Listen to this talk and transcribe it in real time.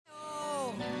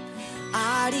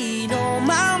りの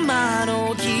まま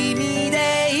の君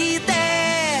でいて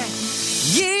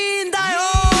いいんだよ。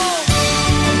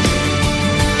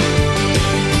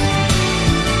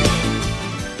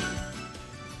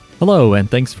 Hello, and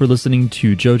thanks for listening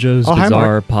to JoJo's Oh, hi,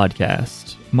 Bizarre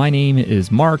Podcast. My name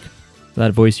is Mark.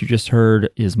 That voice you just heard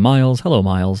is Miles. Hello,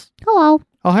 Miles. Hello.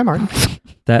 Oh, hi, Mark.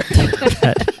 That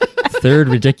third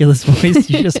ridiculous voice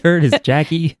you just heard is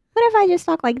Jackie. What if I just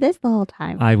talk like this the whole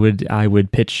time? I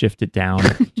would pitch shift it down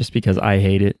just because I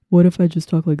hate it. What if I just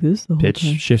talk like this the whole Pitch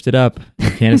time? shift it up.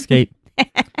 You can't escape.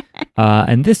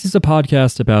 And this is a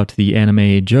podcast about the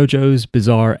anime JoJo's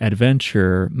Bizarre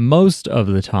Adventure most of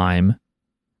the time.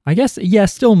 I guess, yeah,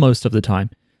 still most of the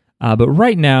time. But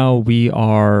right now we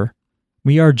are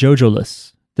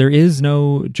JoJo-less. There is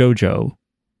no JoJo.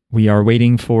 We are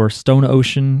waiting for Stone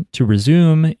Ocean to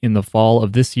resume in the fall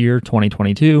of this year,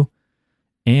 2022.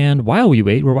 And while we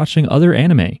wait, we're watching other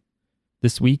anime.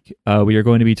 This week, we are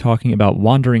going to be talking about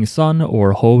Wandering Sun,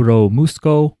 or Horo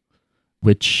Musuko,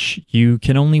 which you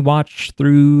can only watch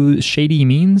through shady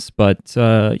means, but,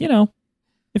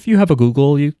 if you have a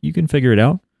Google, you can figure it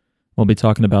out. We'll be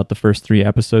talking about the first 3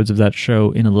 episodes of that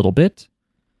show in a little bit.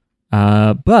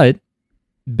 But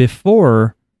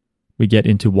before we get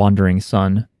into Wandering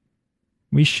Sun,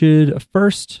 we should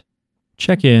first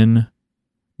check in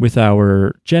with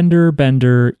our gender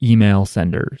bender email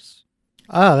senders.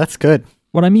 Ah, that's good.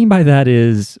 What I mean by that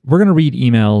is we're going to read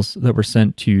emails that were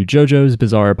sent to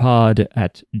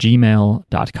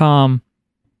jojosbizarrepod@gmail.com.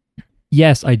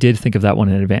 Yes, I did think of that one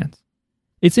in advance.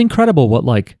 It's incredible what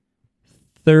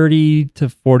 30 to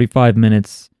 45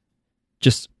 minutes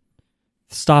just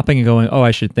stopping and going, oh,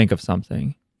 I should think of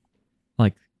something.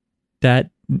 That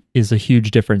is a huge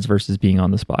difference versus being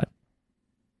on the spot.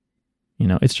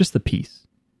 It's just the piece.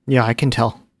 Yeah, I can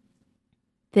tell.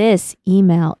 This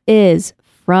email is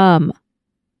from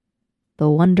the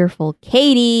wonderful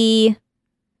Katie.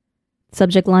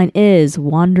 Subject line is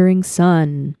Wandering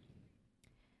Sun.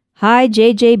 Hi,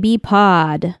 JJB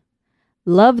Pod.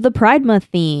 Love the Pride Month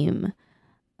theme.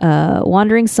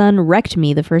 Wandering Sun wrecked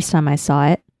me the first time I saw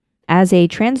it. As a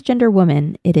transgender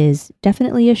woman, it is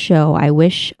definitely a show I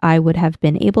wish I would have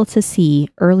been able to see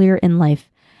earlier in life,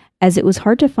 as it was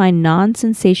hard to find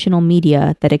non-sensational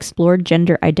media that explored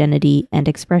gender identity and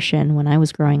expression when I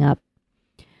was growing up.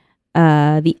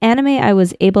 The anime I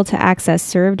was able to access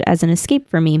served as an escape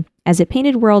for me, as it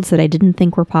painted worlds that I didn't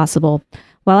think were possible.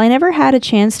 While I never had a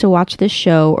chance to watch this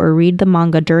show or read the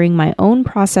manga during my own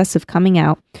process of coming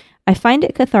out, I find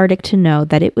it cathartic to know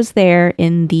that it was there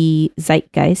in the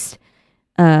zeitgeist,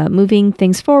 moving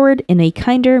things forward in a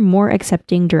kinder, more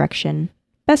accepting direction.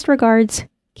 Best regards,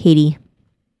 Katie.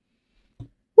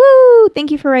 Woo! Thank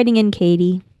you for writing in,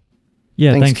 Katie.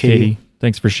 Yeah, Thanks, thanks Katie.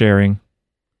 Thanks for sharing.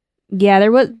 Yeah,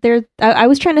 I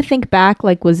was trying to think back,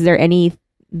 was there any,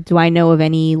 do I know of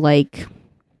any,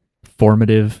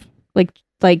 Formative.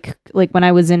 like when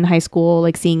I was in high school,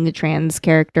 seeing the trans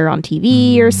character on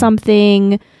TV or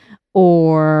something,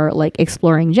 or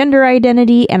exploring gender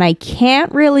identity, and I can't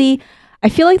really, I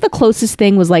feel like the closest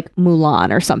thing was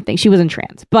Mulan or something. She wasn't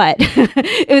trans, but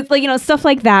it was stuff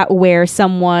like that where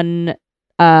someone,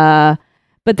 but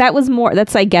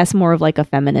that's I guess more of a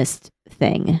feminist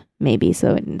thing, maybe,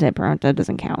 so that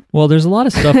doesn't count. Well, there's a lot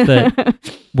of stuff that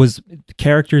was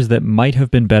characters that might have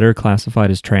been better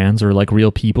classified as trans, or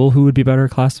real people who would be better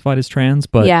classified as trans,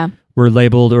 but were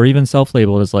labeled or even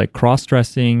self-labeled as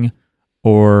cross-dressing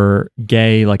or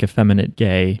gay, effeminate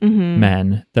gay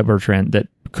men that were trans, that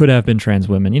could have been trans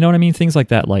women. You know what I mean? Things like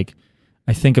that.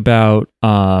 I think about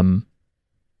the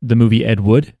movie Ed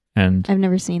Wood, and I've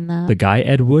never seen that. the guy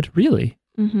Ed Wood. Really?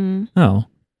 Mm-hmm. Oh,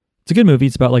 it's a good movie.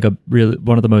 It's about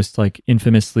one of the most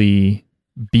infamously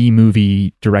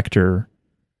B-movie director,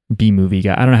 B-movie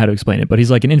guy. I don't know how to explain it, but he's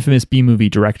an infamous B-movie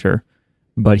director,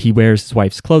 but he wears his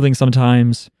wife's clothing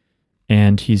sometimes,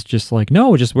 and he's just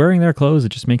no, just wearing their clothes, it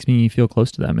just makes me feel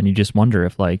close to them. And you just wonder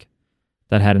if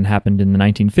that hadn't happened in the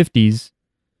 1950s,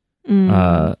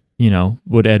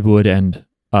 would Ed Wood and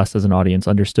us as an audience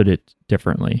understood it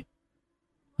differently?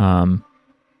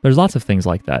 There's lots of things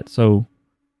like that. So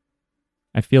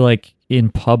I feel in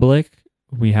public,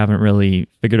 we haven't really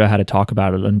figured out how to talk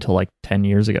about it until 10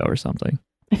 years ago or something.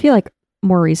 I feel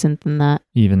more recent than that.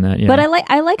 Even that, yeah. But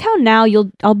I like how now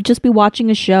I'll just be watching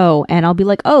a show and I'll be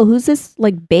oh, who's this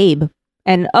babe?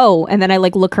 And then I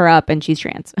look her up and she's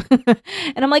trans. And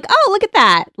I'm oh, look at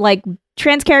that.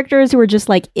 Trans characters who are just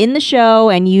in the show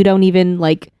and you don't even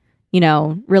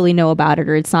really know about it,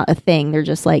 or it's not a thing. They're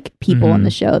just people in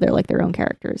the show. They're their own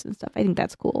characters and stuff. I think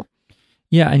that's cool.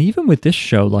 Yeah, and even with this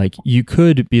show, like, you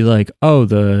could be like, oh,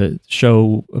 the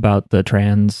show about the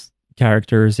trans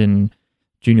characters in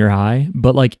junior high,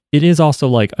 but like it is also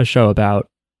like a show about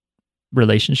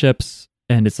relationships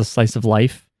and it's a slice of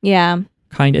life. Yeah.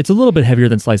 It's a little bit heavier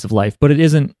than slice of life, but it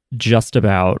isn't just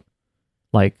about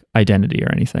like identity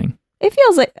or anything. It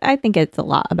feels like, I think it's a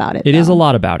lot about it. It is though. a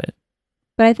lot about it.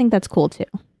 But I think that's cool too.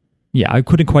 Yeah, I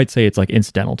couldn't quite say it's like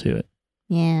incidental to it.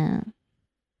 Yeah.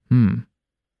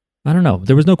 I don't know.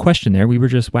 There was no question there. We were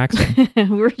just waxing. We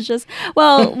were just,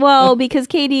 well, because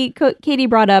Katie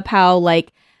brought up how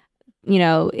like, you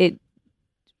know, it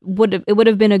would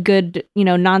have been a good, you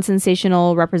know,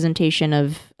 non-sensational representation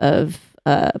of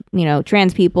you know,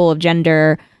 trans people, of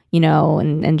gender, you know,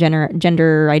 and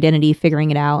gender identity,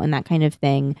 figuring it out and that kind of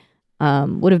thing.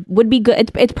 Would be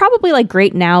good. It's probably like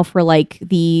great now for like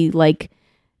the like,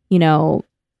 you know,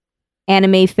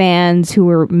 anime fans who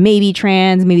are maybe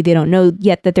trans, maybe they don't know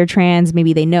yet that they're trans,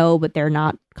 maybe they know but they're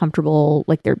not comfortable,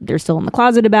 like they're still in the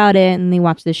closet about it, and they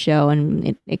watch this show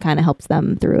and it kind of helps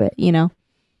them through it, you know.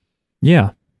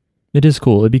 Yeah. It is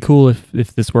cool. It'd be cool if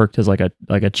this worked as like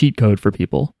a cheat code for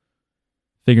people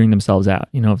figuring themselves out.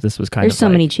 You know, if this was kind There's of so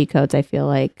like, many cheat codes, I feel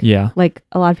like. Yeah. Like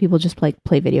a lot of people just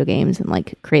play video games and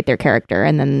like create their character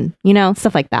and then, you know,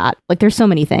 stuff like that. Like there's so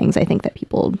many things I think that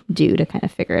people do to kind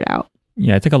of figure it out.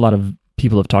 Yeah, I think a lot of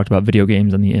people have talked about video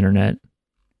games on the internet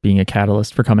being a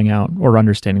catalyst for coming out or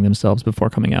understanding themselves before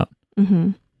coming out.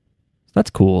 Mm-hmm. So that's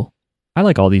cool. I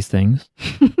like all these things.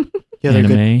 Yeah, they're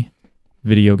good. Anime,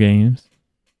 video games,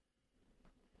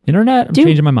 internet. I'm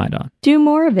changing my mind on. Do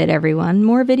more of it, everyone.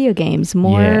 More video games.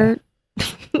 More.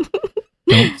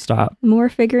 Don't stop. More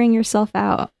figuring yourself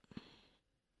out.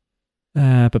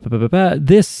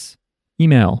 This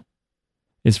email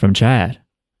is from Chad,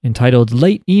 entitled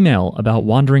Late Email About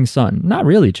Wandering Sun. Not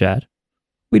really, Chad.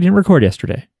 We didn't record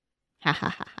yesterday. Ha ha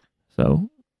ha. So,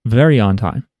 very on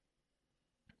time.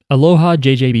 Aloha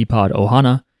JJB Pod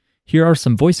Ohana. Here are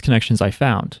some voice connections I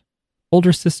found.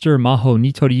 Older sister Maho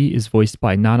Nitori is voiced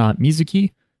by Nana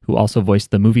Mizuki, who also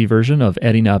voiced the movie version of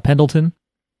Erina Pendleton.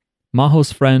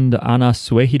 Maho's friend Ana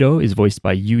Suehiro is voiced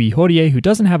by Yui Horie, who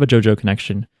doesn't have a JoJo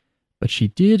connection, but she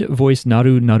did voice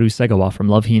Naru Segawa from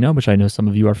Love Hina, which I know some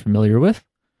of you are familiar with.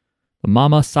 The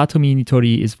mama Satomi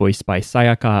Nitori is voiced by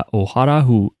Sayaka Ohara,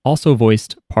 who also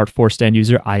voiced Part 4 stand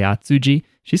user Aya Tsuji.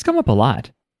 She's come up a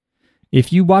lot.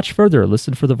 If you watch further,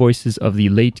 listen for the voices of the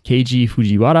late Keiji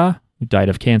Fujiwara, who died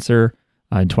of cancer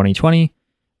in 2020,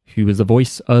 who was the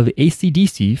voice of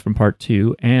AC/DC from Part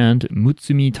 2, and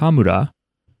Mutsumi Tamura,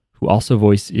 who also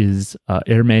voices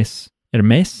Hermes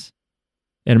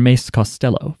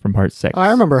Costello from Part 6. Oh, I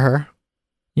remember her.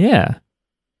 Yeah.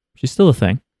 She's still a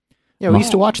thing. Yeah, we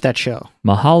used to watch that show.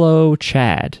 Mahalo,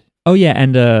 Chad. Oh, yeah,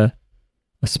 and a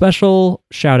special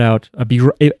shout-out, a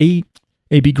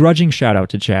begrudging shout-out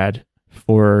to Chad.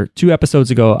 For 2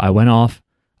 episodes ago, I went off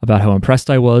about how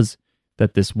impressed I was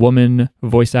that this woman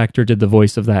voice actor did the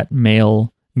voice of that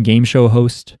male game show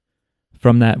host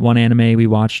from that one anime we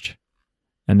watched.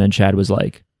 And then Chad was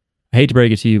like, I hate to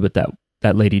break it to you, but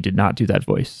that lady did not do that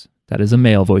voice. That is a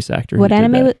male voice actor. What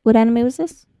anime was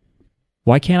this?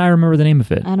 Why can't I remember the name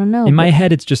of it? I don't know. In my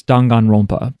head, it's just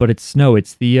Danganronpa, but it's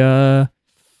the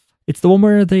one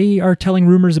where they are telling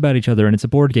rumors about each other, and it's a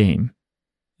board game,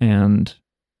 and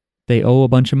they owe a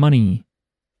bunch of money.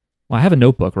 Well, I have a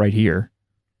notebook right here.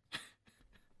 I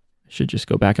should just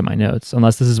go back in my notes,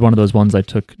 unless this is one of those ones I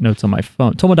took notes on my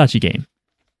phone. Tomodachi Game.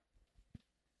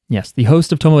 Yes, the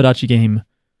host of Tomodachi Game,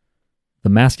 the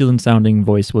masculine-sounding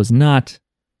voice was not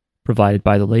provided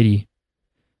by the lady.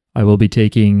 I will be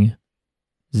taking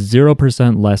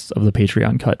 0% less of the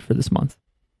Patreon cut for this month.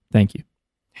 Thank you.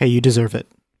 Hey, you deserve it.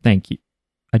 Thank you.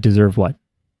 I deserve what?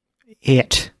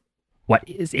 It. What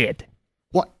is it?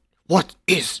 What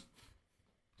is?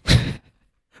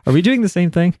 Are we doing the same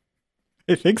thing?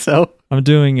 I think so. I'm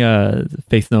doing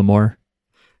Faith No More.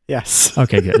 Yes.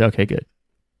 Okay, good. Okay, good.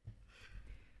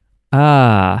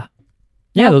 Yeah,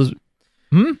 those...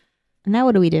 Now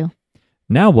what do we do?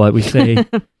 Now what? We say...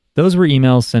 Those were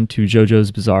emails sent to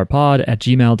Jojo's Bizarre Pod at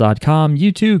gmail.com.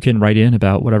 You too can write in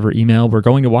about whatever email we're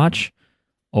going to watch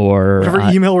or Whatever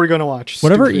email we're going to watch.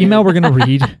 whatever Stupid. email we're going to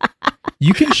read.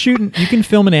 You can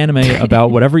film an anime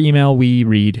about whatever email we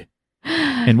read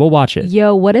and we'll watch it.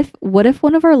 Yo, what if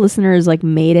one of our listeners like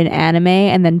made an anime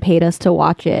and then paid us to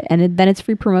watch it, and then it's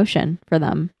free promotion for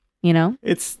them, you know?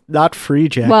 It's not free,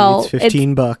 Jackie. Well, it's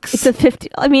 $15. It's a 50.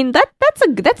 I mean,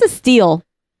 that's a steal.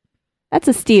 That's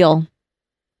a steal.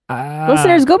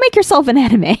 Listeners, go make yourself an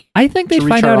anime. I think they To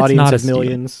reach find our out it's audience not a of steal.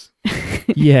 millions.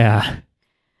 Yeah.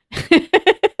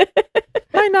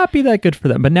 Might not be that good for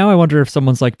them. But now I wonder if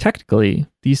someone's like, technically,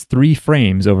 these 3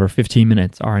 frames over 15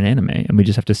 minutes are an anime, and we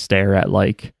just have to stare at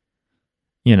like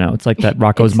You know, it's like that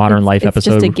Rocco's It's- Modern it's- Life it's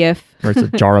episode just a GIF. where it's a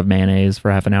jar of mayonnaise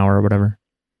for half an hour or whatever.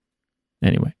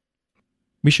 Anyway.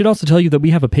 We should also tell you that we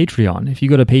have a Patreon. If you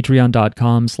go to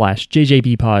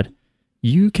patreon.com/jjbpod,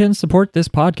 you can support this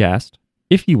podcast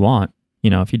if you want.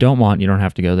 You know, if you don't want, you don't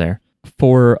have to go there.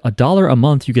 For $1 a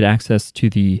month, you get access to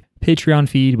the Patreon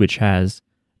feed, which has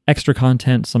extra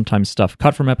content, sometimes stuff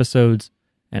cut from episodes,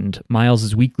 and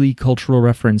Miles' weekly cultural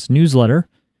reference newsletter.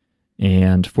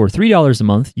 And for $3 a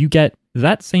month, you get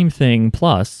that same thing,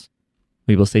 plus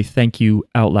we will say thank you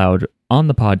out loud on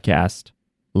the podcast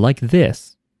like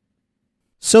this.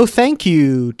 So thank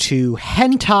you to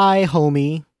Hentai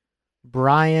Homie,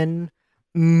 Brian,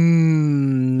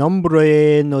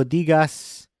 Nombre No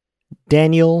Digas,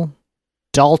 Daniel,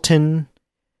 Dalton,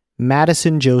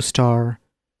 Madison Joestar,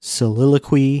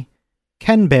 Soliloquy,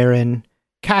 Ken Barron,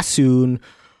 Kassoon,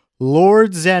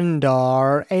 Lord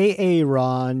Zendar,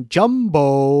 Aaron,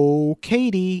 Jumbo,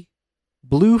 Katie,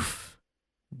 Bloof,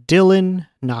 Dylan,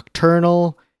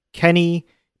 Nocturnal, Kenny,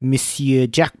 Monsieur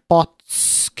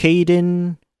Jackpots,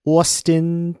 Caden,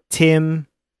 Austin, Tim,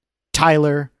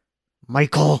 Tyler,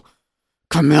 Michael,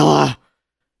 Camilla,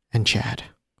 and Chad.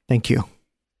 Thank you.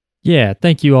 Yeah,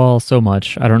 thank you all so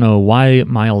much. I don't know why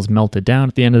Miles melted down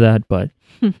at the end of that, but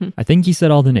I think he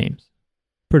said all the names.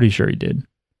 Pretty sure he did.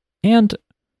 And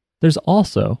there's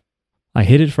also, I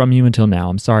hid it from you until now,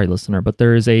 I'm sorry, listener, but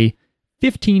there is a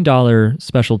 $15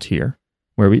 special tier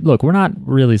where we're not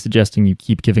really suggesting you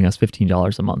keep giving us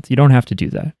 $15 a month. You don't have to do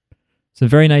that. Some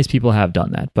very nice people have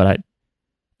done that, but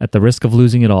at the risk of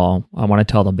losing it all, I want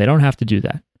to tell them they don't have to do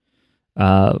that.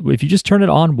 If you just turn it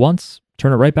on once,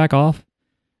 turn it right back off,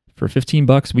 for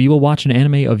 $15, we will watch an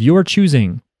anime of your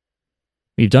choosing.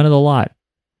 We've done it a lot,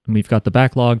 and we've got the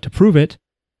backlog to prove it.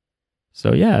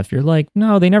 So yeah, if you're like,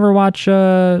 no, they never watched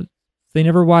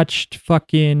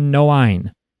fucking No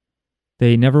Ein.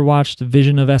 They never watched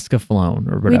Vision of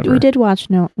Escaflowne or whatever. We did watch.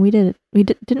 No, we did. We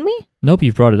did, didn't we? Nope,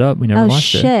 you brought it up. We never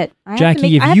watched it. Shit!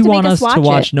 Jackie, if you want us to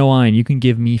watch No Ein, you can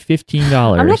give me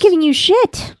 $15. I'm not giving you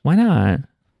shit Why not?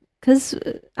 because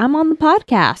I'm on the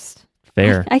podcast.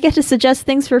 Fair. I get to suggest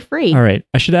things for free. All right.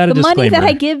 I should add a The disclaimer. money that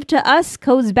I give to us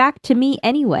goes back to me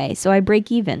anyway, so I break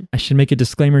even. I should make a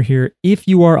disclaimer here. If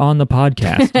you are on the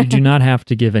podcast, you do not have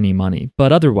to give any money.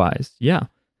 But otherwise, yeah.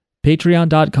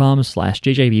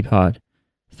 Patreon.com/JJBpod.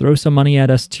 Throw some money at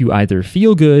us to either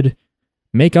feel good,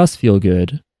 make us feel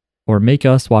good, or make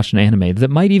us watch an anime that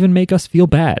might even make us feel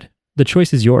bad. The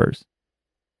choice is yours.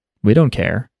 We don't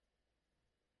care.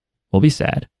 We'll be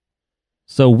sad.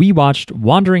 So we watched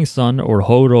Wandering Sun, or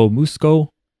Horo Musuko,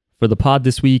 for the pod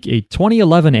this week, a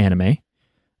 2011 anime,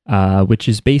 which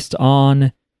is based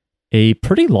on a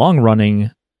pretty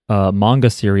long-running manga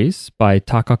series by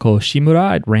Takako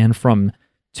Shimura. It ran from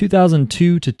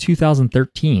 2002 to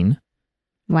 2013.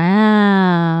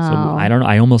 Wow. So I don't know.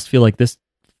 I almost feel like this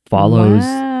follows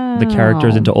the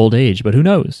characters into old age, but who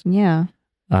knows? Yeah.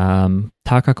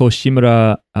 Takako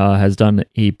Shimura has done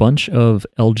a bunch of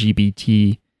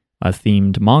LGBT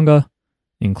themed manga,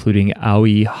 including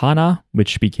Aoi Hana,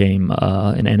 which became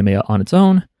an anime on its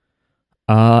own.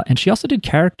 And she also did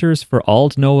characters for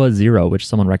Ald Noah Zero, which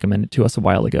someone recommended to us a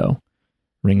while ago.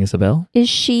 Rings a bell? Is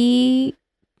she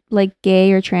like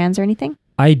gay or trans or anything?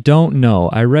 I don't know.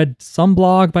 I read some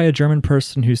blog by a German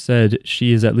person who said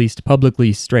she is at least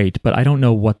publicly straight, but I don't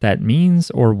know what that means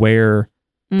or where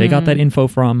they got that info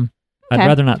from. Okay. I'd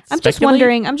rather not I'm speculate.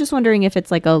 just wondering if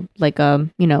it's like a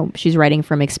she's writing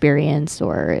from experience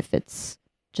or if it's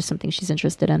just something she's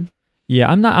interested in. Yeah,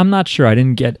 I'm not sure. I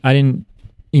didn't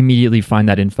immediately find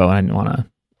that info. I didn't want to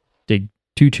dig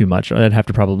too much. I'd have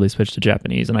to probably switch to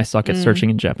Japanese, and I suck at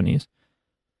searching in Japanese.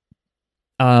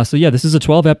 So yeah, this is a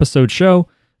 12-episode show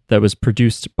that was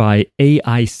produced by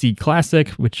AIC Classic,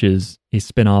 which is a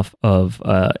spinoff of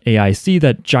AIC,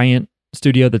 that giant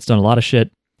studio that's done a lot of shit.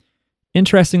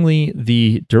 Interestingly,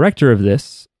 the director of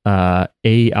this, A.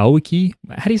 Aoki,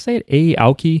 how do you say it? A.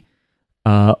 Aoki,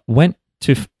 went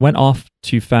off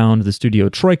to found the studio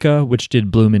Troika, which did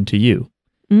Bloom Into You.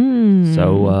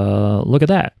 So look at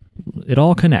that. It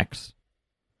all connects.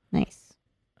 Nice.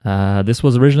 This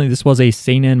was a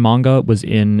seinen manga. It was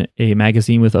in a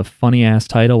magazine with a funny ass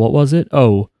title. What was it?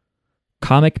 Oh,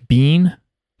 Comic Bean.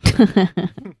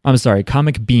 I'm sorry,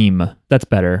 Comic Beam. That's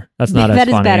better. That's not as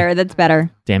funny. That is better. That's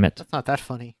better. Damn it. That's not that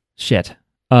funny. Shit.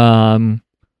 And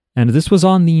this was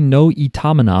on the No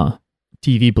Itamina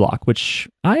TV block, which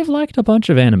I've liked a bunch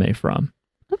of anime from.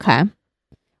 Okay.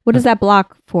 What is that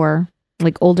block for?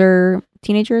 Like older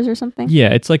teenagers or something?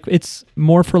 Yeah, it's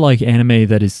more for like anime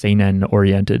that is seinen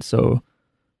oriented, so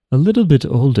a little bit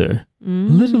older, a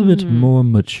little bit more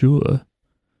mature.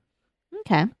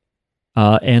 Okay.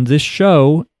 And this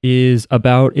show is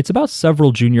about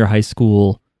several junior high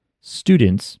school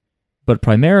students, but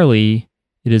primarily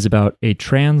it is about a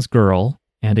trans girl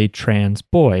and a trans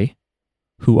boy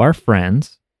who are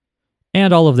friends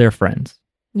and all of their friends,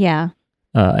 Yeah.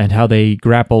 and how they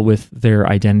grapple with their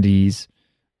identities,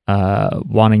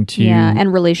 wanting to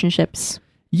and relationships.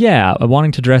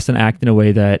 wanting to dress and act in a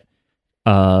way that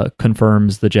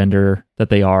confirms the gender that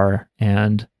they are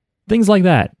and things like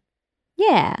that.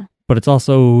 Yeah. But it's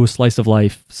also slice of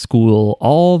life, school,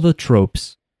 all the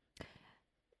tropes.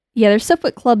 Yeah, there's stuff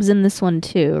with clubs in this one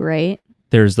too, right?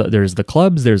 There's the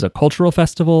clubs, there's a cultural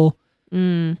festival.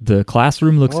 The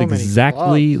classroom looks So many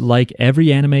exactly clubs. like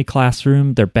every anime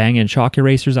classroom. They're banging chalk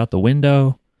erasers out the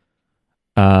window.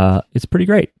 It's pretty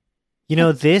great. You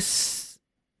know, does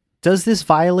this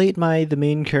violate the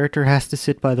main character has to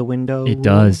sit by the window? It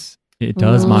does. It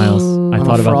does, Miles. I Ooh.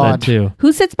 thought I'm a about fraud. that too.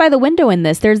 Who sits by the window in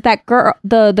this? There's that girl,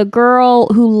 the girl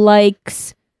who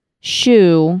likes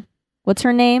Shu. What's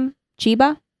her name?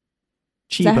 Chiba?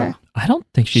 Is that her? Chiba. I don't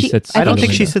think she She- sits. I I don't by the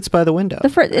think she window. sits by the window. The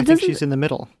fir- it I think doesn't- she's in the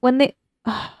middle. When they,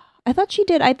 I thought she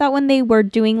did. I thought when they were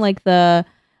doing like the,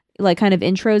 like kind of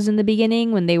intros in the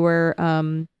beginning, when they were,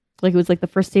 like it was like the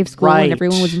first day of school Right. and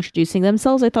everyone was introducing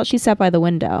themselves. I thought she sat by the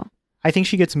window. I think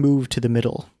she gets moved to the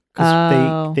middle because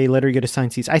Oh. they let her get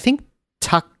assigned seats. I think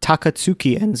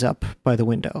Takatsuki ends up by the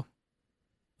window.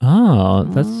 Oh,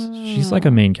 she's like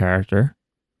a main character.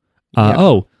 Yeah.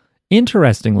 Oh,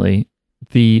 interestingly,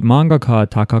 the mangaka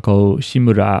Takako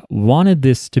Shimura wanted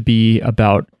this to be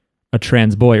about a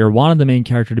trans boy, or wanted the main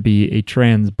character to be a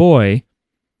trans boy,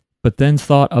 but then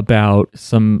thought about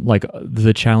some like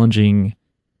the challenging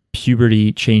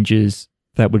puberty changes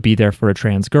that would be there for a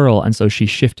trans girl, and so she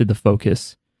shifted the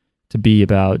focus to be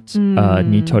about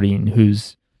Nitorin,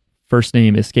 whose first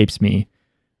name escapes me.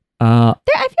 I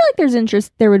feel like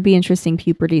there would be interesting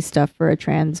puberty stuff for a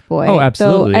trans boy. Oh,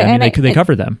 absolutely. So, I mean, they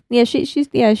cover them. Yeah, she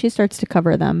starts to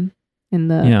cover them in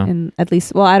the Yeah. in at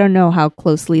least. Well, I don't know how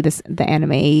closely the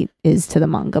anime is to the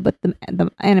manga, but the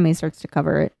anime starts to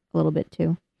cover it a little bit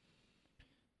too.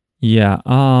 Yeah.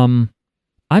 I'm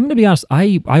gonna be honest.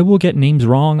 I will get names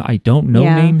wrong. I don't know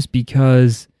Yeah. names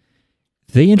because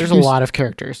they There's introduce a lot of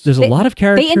characters. There's a lot of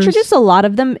characters. They introduce a lot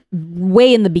of them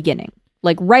way in the beginning.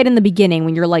 Like right in the beginning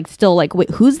when you're like still like, wait,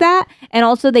 who's that? And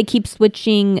also they keep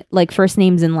switching like first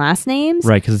names and last names.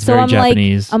 Right, because it's So very I'm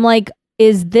Japanese. I'm like,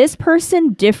 is this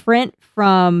person different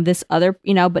from this other,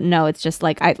 but no, it's just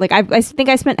like I think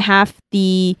I spent half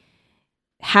the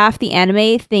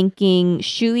anime thinking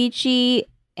Shuichi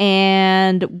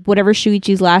and whatever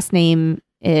Shuichi's last name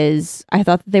is. I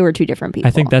thought that they were two different people.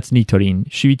 I think that's Nitorin.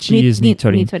 Shuichi is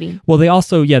Nitorin. Nitorin. Well, they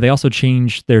also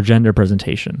changed their gender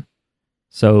presentation,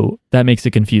 so that makes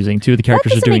it confusing too. The That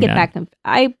characters are doesn't doing make it that.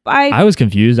 back. I was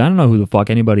confused. I don't know who the fuck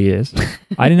anybody is.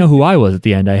 I didn't know who I was at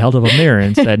the end. I held up a mirror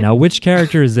and said, "Now, which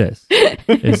character is this?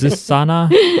 Is this Sana?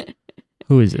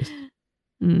 Who is this?"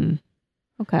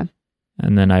 Okay.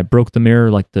 And then I broke the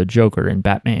mirror like the Joker in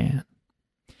Batman.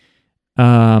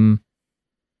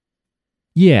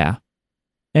 Yeah.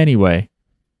 Anyway,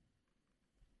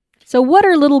 So what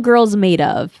are little girls made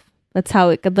of? That's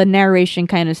how the narration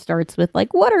kind of starts with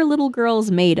like, what are little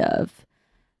girls made of?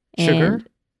 Sugar, And-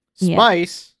 yeah.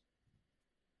 spice,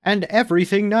 and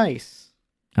everything nice.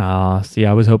 see,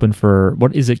 I was hoping for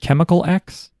what is it? Chemical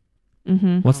X?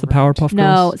 Mhm. What's the Alright. Powerpuff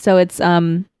Girls? No, so it's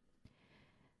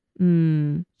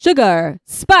sugar,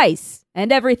 spice,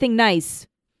 and everything nice.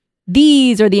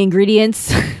 These are the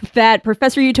ingredients that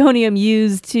Professor Utonium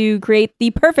used to create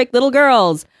the perfect little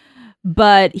girls.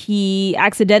 But he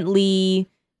accidentally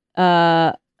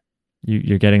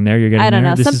You're getting there. You're getting I don't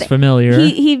there. know, This is something- familiar.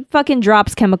 he fucking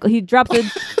drops chemical. He drops a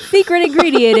secret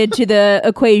ingredient into the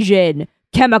equation,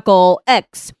 chemical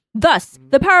X. Thus,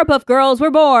 the Powerpuff Girls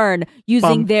were born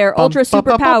using Bum, their bum, ultra bum,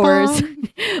 bum, bum,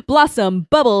 superpowers. Blossom,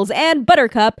 Bubbles, and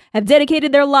Buttercup have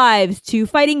dedicated their lives to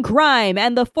fighting crime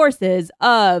and the forces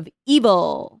of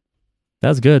evil.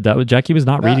 That's good. Jackie was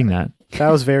not That- reading that. That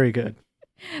was very good.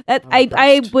 That I'm I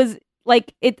impressed. was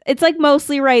like it's like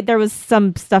mostly right. There was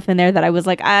some stuff in there that I was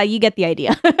like, you get the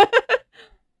idea.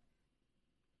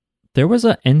 There was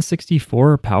a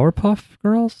N64 Powerpuff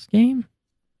Girls game.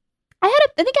 I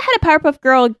think I had a Powerpuff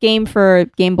Girl game for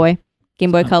Game Boy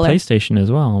On Color. PlayStation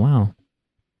as well. Wow.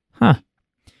 Huh.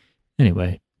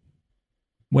 Anyway,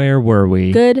 where were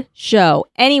we? Good show.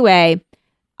 Anyway,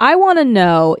 I want to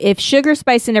know if sugar,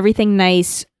 spice, and everything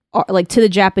nice, are, like to the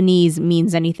Japanese,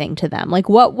 means anything to them. Like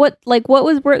what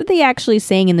were they actually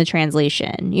saying in the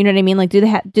translation? You know what I mean? Like do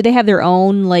they have their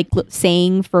own like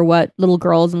saying for what little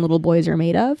girls and little boys are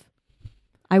made of?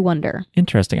 I wonder.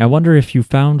 Interesting. I wonder if you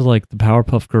found like the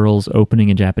Powerpuff Girls opening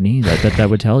in Japanese. I bet that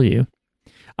would tell you.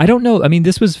 I don't know. I mean,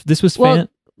 this was Well, fan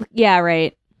yeah,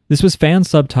 right. this was fan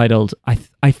subtitled.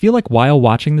 I feel like while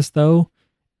watching this though,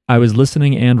 I was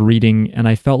listening and reading, and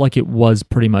I felt like it was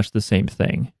pretty much the same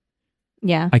thing.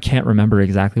 Yeah. I can't remember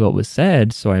exactly what was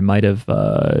said, so I might have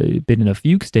been in a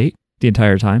fugue state the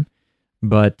entire time.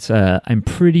 But I'm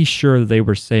pretty sure they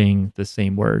were saying the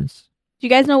same words. Do you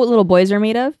guys know what little boys are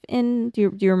made of? Do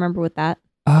you remember what that?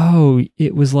 Oh,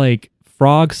 it was like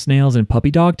frog, snails, and puppy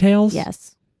dog tails?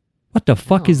 Yes. What the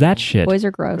fuck is that shit? Boys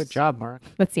are gross. Good job, Mark.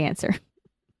 What's the answer?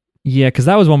 Yeah, because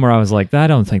that was one where I was like, I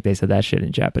don't think they said that shit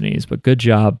in Japanese, but good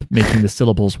job making the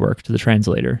syllables work to the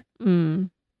translator. Mm.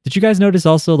 Did you guys notice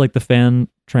also like the fan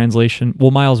translation?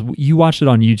 Well, Miles, you watched it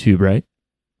on YouTube, right?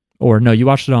 Or no, you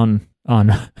watched it on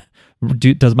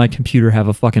Does My Computer Have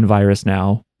a Fucking Virus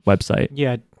Now website.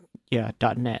 Yeah,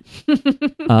 .net.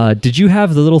 Did you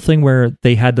have the little thing where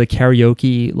they had the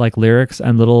karaoke like lyrics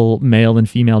and little male and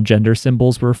female gender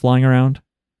symbols were flying around?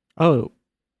 Oh,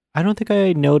 I don't think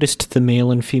I noticed the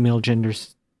male and female gender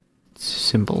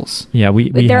symbols. Yeah, we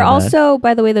But they're had that. also,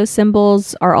 by the way, those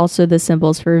symbols are also the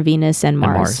symbols for Venus and And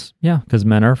Mars. Yeah, because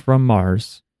men are from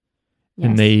Mars Yes.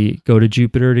 and they go to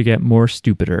Jupiter to get more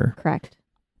stupider. Correct.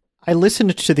 I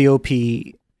listened to the OP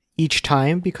each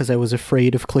time because I was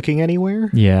afraid of clicking anywhere,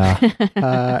 Yeah.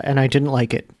 and I didn't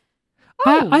like it.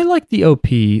 I like the OP.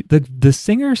 The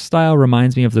singer style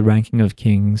reminds me of the Ranking of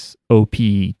Kings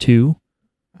OP2.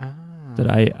 Ah. That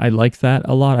I like that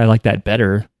a lot. I like that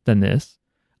better than this.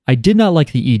 I did not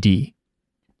like the ED.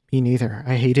 Me neither.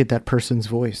 I hated that person's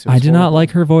voice. It I was did not horrible.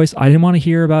 like her voice. I didn't want to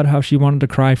hear about how she wanted to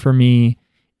cry for me.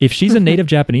 If she's a native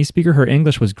Japanese speaker, her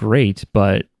English was great,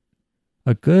 but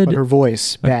a good But her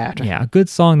voice, bad. yeah, a good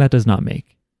song that does not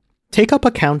make. Take up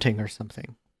accounting or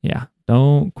something. Yeah,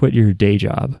 don't quit your day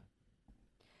job.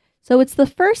 So it's the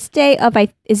first day of,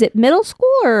 is it middle school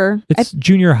or It's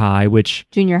junior high, which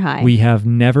junior high? we have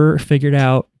never figured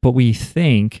out, but we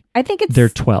think I think it's they're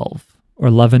 12 or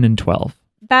 11 and 12.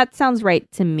 that sounds right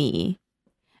to me.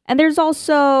 And there's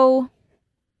also,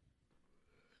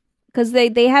 because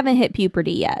they haven't hit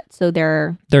puberty yet, so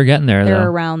they're They're getting there though.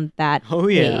 around that. Oh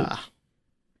yeah. age.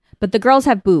 But the girls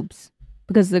have boobs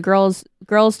because the girls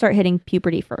start hitting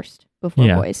puberty first before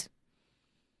Yeah. boys.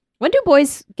 When do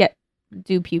boys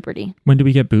do puberty? When do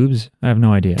we get boobs? I have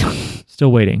no idea.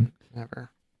 Still waiting. Never.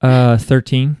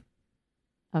 13.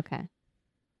 Okay.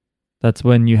 That's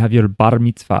when you have your bar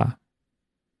mitzvah.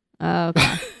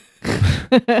 Okay.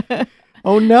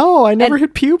 Oh no! I never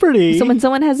hit puberty. So when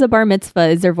someone has a bar mitzvah,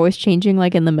 is their voice changing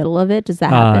like in the middle of it? Does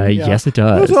that happen? Yeah. Yes, it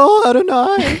does. That's all out of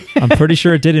 9. I'm pretty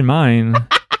sure it did in mine.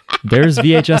 There's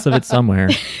VHS of it somewhere.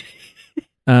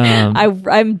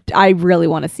 I really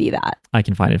want to see that. I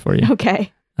can find it for you.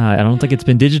 Okay. I don't think it's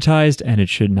been digitized, and it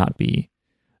should not be.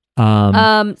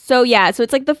 So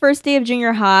it's like the first day of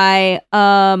junior high.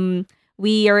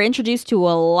 We are introduced to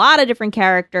a lot of different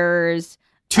characters.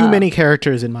 Too many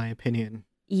characters, in my opinion.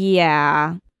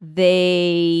 Yeah.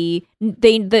 The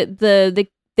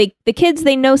kids,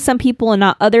 they know some people and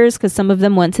not others because some of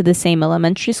them went to the same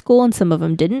elementary school and some of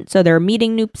them didn't. So they're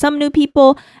meeting some new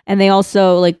people, and they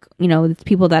also it's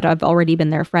people that have already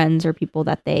been their friends or people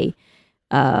that they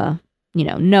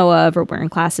know of or were in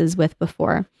classes with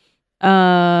before.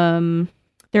 There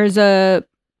is a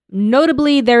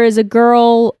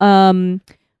girl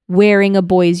wearing a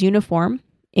boy's uniform.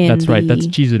 That's right. That's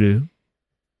Chizuru.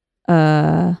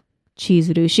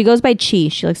 Chizuru. She goes by Chi.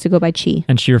 She likes to go by Chi.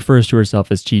 And she refers to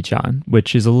herself as Chi-chan,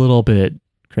 which is a little bit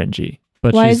cringy.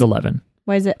 But Why she's is- 11.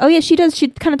 Why is it? Oh yeah, she does. She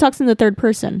kind of talks in the third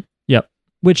person. Yep.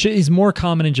 Which is more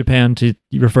common in Japan to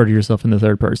refer to yourself in the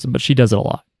third person, but she does it a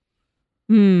lot.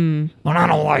 And I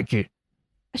don't like it.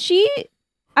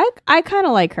 I kind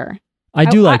of like her. I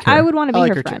do like her. I would want to be I like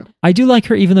her her friend. too. I do like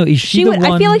her, even though is she the would.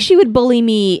 one? I feel like she would bully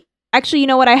me. Actually, you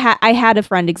know what? I had a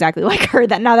friend exactly like her.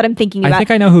 That now that I'm thinking I about,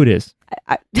 think I know who it is.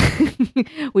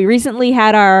 we recently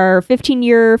had our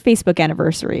 15-year Facebook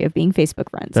anniversary of being Facebook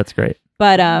friends. That's great.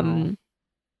 But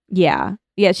yeah.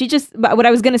 She just. But what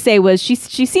I was gonna say was she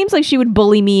seems like she would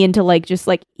bully me into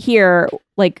here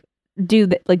do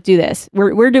this.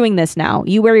 We're doing this now.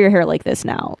 You wear your hair like this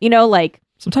now.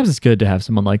 Sometimes it's good to have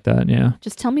someone like that. Yeah.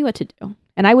 Just tell me what to do,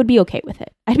 and I would be okay with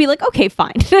it. I'd be like, okay,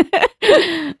 fine.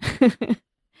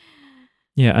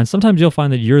 Yeah. And sometimes you'll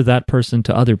find that you're that person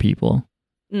to other people,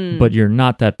 Mm. but you're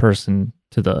not that person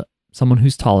to someone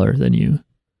who's taller than you.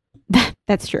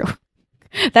 That's true.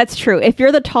 That's true. If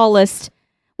you're the tallest,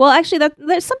 well, actually,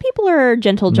 there's some people are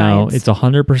gentle giants. No, it's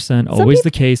 100% always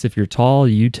the case. If you're tall,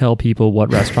 you tell people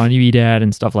what restaurant you eat at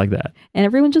and stuff like that. And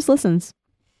everyone just listens.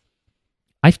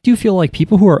 I do feel like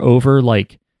people who are over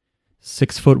like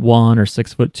 6'1" or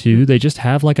 6'2", they just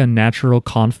have like a natural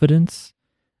confidence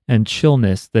and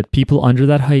chillness that people under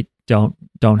that height don't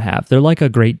have. They're like a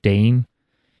Great Dane.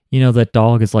 You know, that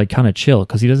dog is like kind of chill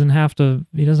because he doesn't have to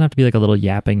be like a little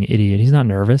yapping idiot. He's not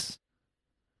nervous.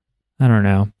 I don't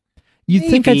know. You'd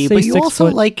think I'd say but you 6 also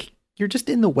foot. like you're just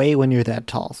in the way when you're that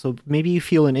tall. So maybe you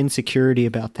feel an insecurity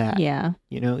about that. Yeah.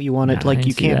 You know, you want Nah, it I like didn't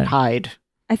you see can't that. hide.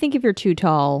 I think if you're too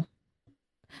tall.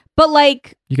 But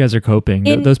like You guys are coping.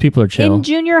 In- Those people are chill. in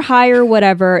junior high or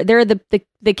whatever, they're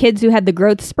the kids who had the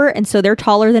growth spurt, and so they're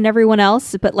taller than everyone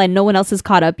else, but like no one else has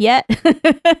caught up yet.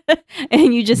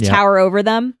 And you just Yeah. tower over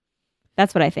them.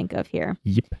 That's what I think of here.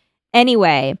 Yep.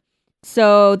 Anyway,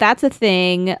 so that's a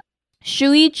thing.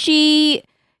 Shuichi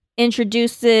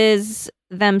introduces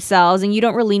themselves, and you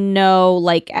don't really know,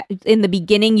 like, in the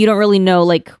beginning, you don't really know,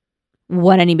 like,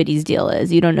 what anybody's deal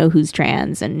is. You don't know who's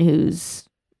trans and who's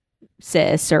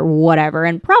cis or whatever.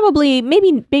 And probably,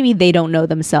 maybe they don't know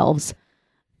themselves.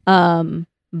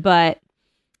 But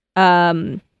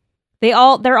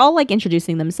they're all, like,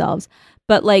 introducing themselves.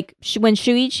 But, like, when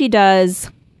Shuichi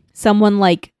does, someone,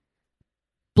 like,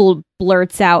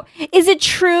 blurts out, "Is it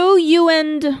true you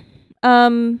and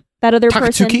that other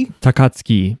person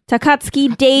Takatsuki?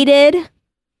 Takatsuki. dated?"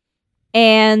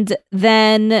 And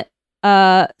then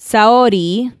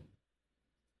Saori,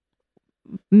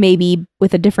 maybe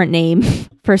with a different name,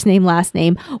 first name, last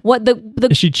name. What the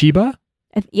Is she Chiba?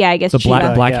 yeah, I guess The black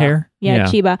Chiba. black yeah. hair? Yeah,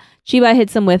 Chiba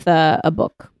hits him with a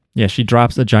book. Yeah, she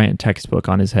drops a giant textbook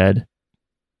on his head.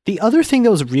 The other thing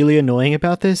that was really annoying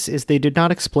about this is they did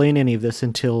not explain any of this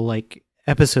until like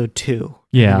episode 2.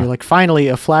 Yeah. And you're like, finally,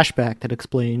 a flashback that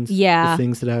explains Yeah. the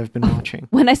things that I've been watching.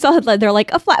 When I saw it, they're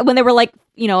like when they were like,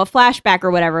 you know, a flashback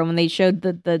or whatever. When they showed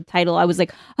the title, I was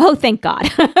like, oh, thank God,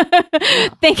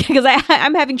 because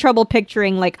I'm having trouble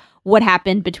picturing like what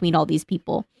happened between all these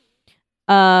people.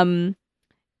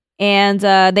 And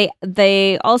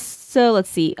they also, let's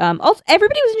see, also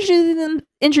everybody was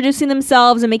introducing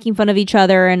themselves and making fun of each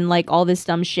other and like all this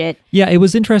dumb shit. Yeah, it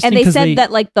was interesting And they because said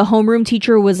that like the homeroom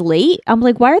teacher was late. I'm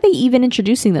like, why are they even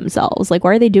introducing themselves? Like,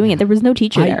 why are they doing it? There was no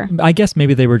teacher there. I guess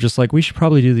maybe they were just like, we should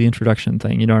probably do the introduction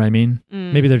thing. You know what I mean?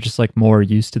 Maybe they're just like more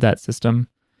used to that system.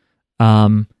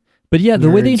 But yeah, the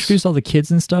way they Nerds. introduce all the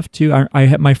kids and stuff too. I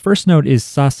had my first note is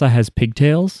Sasa has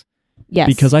pigtails Yes,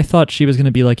 because I thought she was going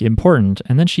to be like important,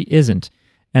 and then she isn't.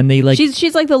 And they like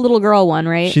she's like the little girl one,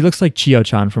 right? she looks like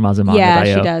Chio-chan from Azumanga Yeah,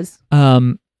 Daioh. she does.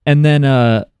 And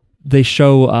then they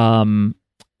show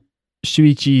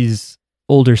Shuichi's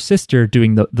older sister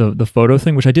doing the photo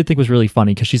thing, which I did think was really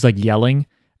funny because she's like yelling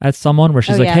at someone where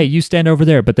she's Oh, like, yeah. hey, you stand over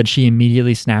there. But then she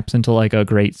immediately snaps into like a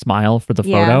great smile for the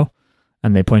Yeah. photo.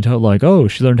 And they point out like, oh,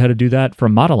 she learned how to do that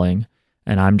from modeling.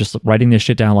 And I'm just writing this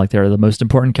shit down like they're the most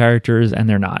important characters, and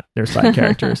they're not. They're side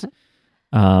characters.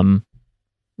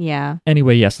 Yeah.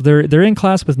 Anyway, yeah, so they're in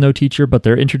class with no teacher, but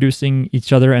they're introducing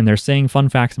each other and they're saying fun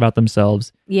facts about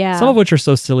themselves. Yeah. Some of which are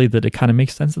so silly that it kind of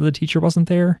makes sense that the teacher wasn't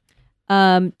there.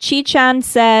 Chi-chan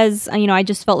says, you know, I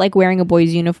just felt like wearing a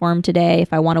boy's uniform today.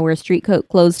 If I want to wear street coat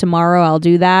clothes tomorrow, I'll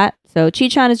do that. So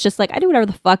Chi-chan is just like, I do whatever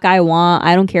the fuck I want.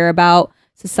 I don't care about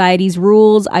society's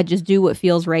rules. I just do what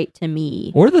feels right to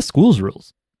me. Or the school's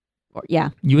rules. Or, yeah.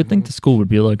 You would think the school would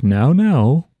be like,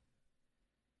 no.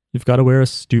 You've got to wear a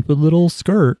stupid little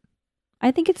skirt.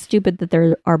 I think it's stupid that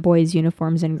there are boys'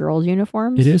 uniforms and girls'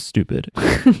 uniforms. It is stupid.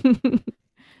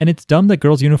 And it's dumb that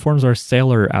girls' uniforms are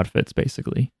sailor outfits,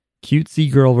 basically.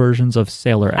 Cutesy girl versions of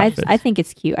sailor outfits. I think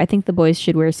it's cute. I think the boys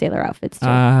should wear sailor outfits too.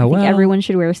 Ah, I think well. everyone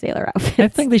should wear sailor outfits. I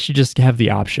think they should just have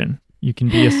the option. You can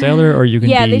be a sailor or you can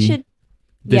yeah, be they should.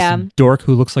 this Yeah. dork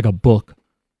who looks like a book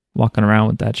walking around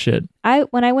with that shit.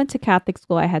 When I went to Catholic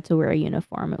school, I had to wear a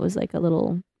uniform. It was like a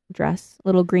little dress,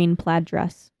 little green plaid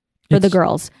dress for the It's-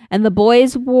 girls, and the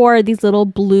boys wore these little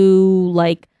blue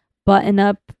like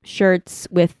button-up shirts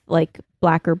with like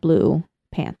black or blue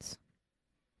pants.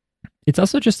 It's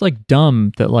also just like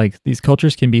dumb that like these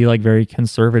cultures can be like very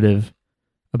conservative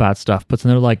about stuff, but then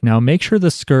they're like, now make sure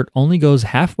the skirt only goes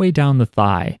halfway down the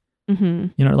thigh. Mm-hmm.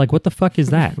 You know, like what the fuck is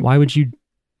that? Why would you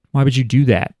do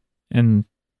that? And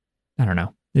I don't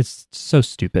know. It's so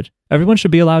stupid. Everyone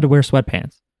should be allowed to wear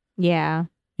sweatpants, Yeah,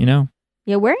 you know?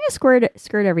 yeah. Wearing a skirt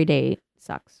every day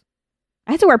sucks.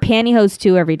 I have to wear pantyhose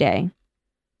too every day.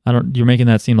 You're making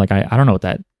that seem like I don't know what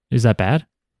that is. That bad?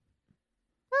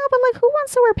 Oh, but like, who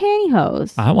wants to wear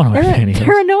pantyhose? I want to wear They're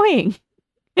pantyhose. annoying.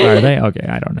 Are they? Okay,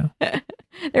 I don't know.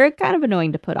 They're kind of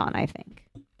annoying to put on, I think.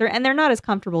 They're not as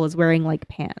comfortable as wearing like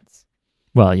pants.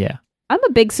 Well, yeah. I'm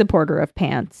a big supporter of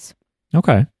pants.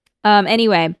 Okay.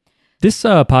 Anyway, This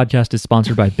podcast is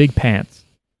sponsored by Big Pants.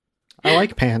 I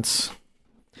like pants.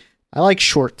 I like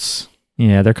shorts.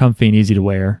 Yeah, they're comfy and easy to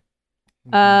wear.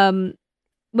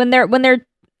 When they're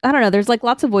I don't know, there's like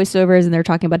lots of voiceovers and they're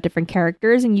talking about different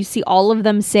characters and you see all of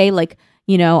them say like,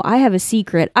 you know, I have a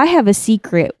secret, we have a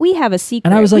secret,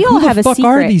 And I was like, we all who have the a fuck secret.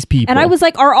 are these people? And I was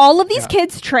like, are all of these Yeah.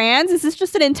 kids trans? Is this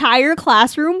just an entire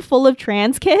classroom full of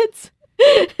trans kids?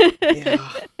 Yeah.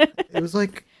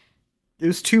 It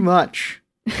was too much.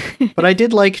 But I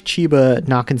did like Chiba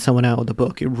knocking someone out with a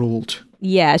book. It ruled.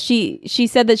 Yeah, she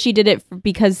said that she did it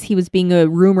because he was being a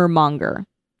rumor monger.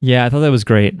 Yeah, I thought that was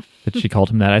great that she called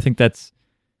him that. I think that's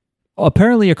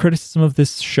apparently a criticism of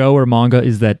this show or manga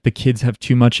is that the kids have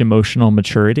too much emotional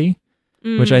maturity,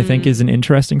 which I think is an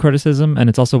interesting criticism. And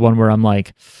it's also one where I'm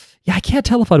like, yeah, I can't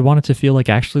tell if I'd want it to feel like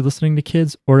actually listening to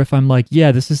kids or if I'm like,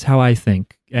 yeah, this is how I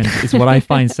think and it's what I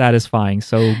find satisfying.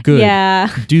 So good.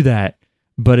 Yeah, Do that.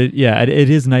 But it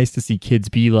is nice to see kids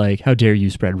be like, how dare you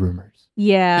spread rumors?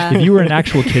 yeah. If you were an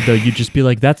actual kid, though, you'd just be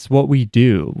like, that's what we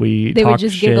do. They talk would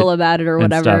just shit. giggle about it or and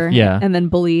whatever, stuff, yeah. and then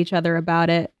bully each other about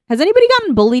it. Has anybody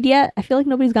gotten bullied yet? I feel like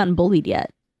nobody's gotten bullied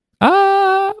yet.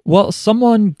 Well,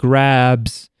 someone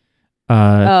grabs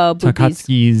Oh, boobies.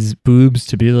 Takatsuki's boobs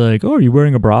to be like, oh, are you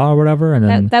wearing a bra or whatever? And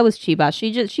then, That was Chiba.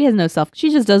 She has no self. She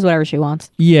just does whatever she wants.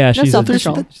 yeah, No she's a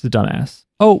self-control. dumbass.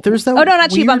 Oh, There's that Oh no, not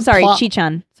Chiba. I'm weird sorry, plot-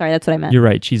 Chi-chan. Sorry, that's what I meant. you're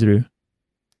right, Chizuru.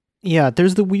 Yeah,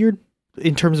 there's the weird,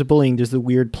 in terms of bullying, there's the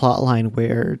weird plot line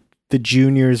where the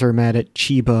juniors are mad at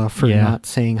Chiba for Yeah. not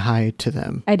saying hi to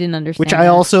them, I didn't understand. which I that.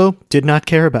 also did not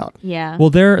care about. Yeah. Well,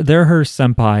 they're her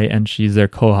senpai and she's their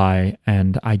kohai,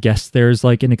 and I guess there's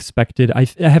like an expected. I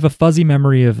have a fuzzy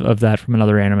memory of that from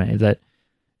another anime that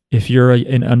if you're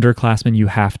an underclassman, you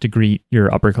have to greet your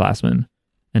upperclassmen,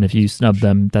 and if you snub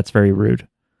them, that's very rude.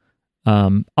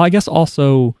 I guess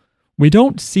also we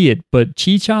don't see it, but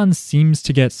Chi-chan seems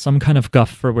to get some kind of guff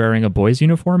for wearing a boy's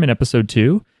uniform in episode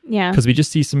 2 yeah. because we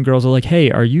just see some girls are like, "Hey,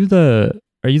 are you the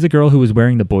girl who was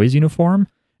wearing the boy's uniform?"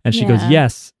 And she goes, Yeah.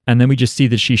 "Yes," and then we just see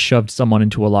that she shoved someone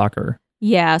into a locker.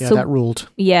 Yeah. Yeah, So that ruled.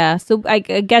 yeah. So I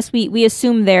guess we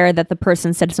assume there that the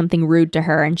person said something rude to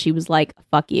her, and she was like,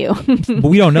 "Fuck you." But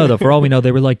we don't know though. For all we know,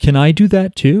 they were like, "Can I do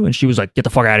that too?" And she was like, "Get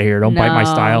the fuck out of here! Don't bite my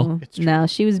style." It's true. No,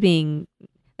 she was being.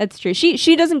 That's true.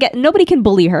 She doesn't get. Nobody can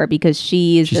bully her because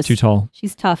she is She's just too tall.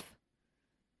 She's tough.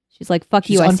 She's like, fuck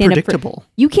She's you. I stand up for unpredictable.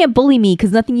 you. Can't bully me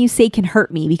because nothing you say can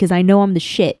hurt me because I know I'm the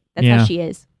shit. That's Yeah. how she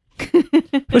is.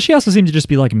 But she also seemed to just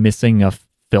be like missing a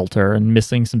filter and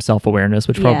missing some self awareness,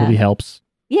 which Yeah. probably helps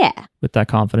Yeah, with that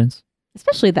confidence.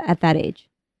 especially at that age.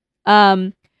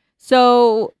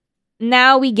 So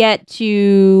now we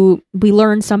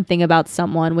learn something about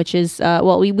someone, which is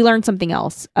we learn something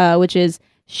else, which is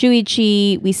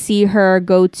Shuichi. We see her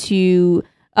go to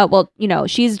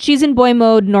she's in boy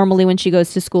mode normally when she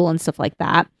goes to school and stuff like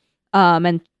that.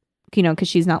 And because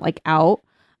she's not like out.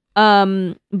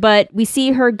 But we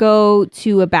see her go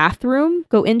into a bathroom.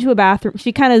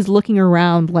 She kind of is looking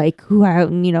around like,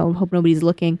 hope nobody's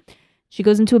looking. She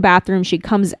goes into a bathroom. She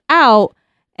comes out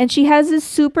and she has this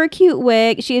super cute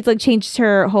wig. She like changed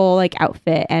her whole like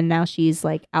outfit and now she's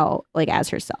like out like as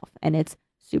herself and it's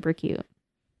super cute.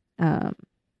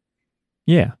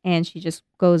 Yeah. And she just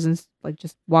goes and like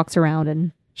just walks around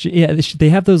and They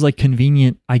have those like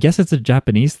convenient, I guess it's a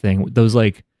Japanese thing, those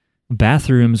like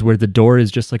bathrooms where the door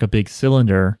is just like a big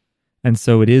cylinder. And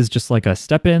so it is just like a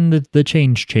step in the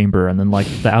change chamber and then like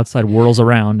the outside whirls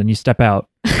around and you step out.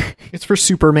 It's for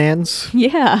Supermans.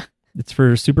 yeah. It's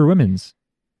for super women's,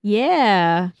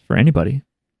 Yeah. for anybody.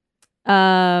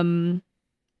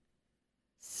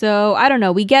 So I don't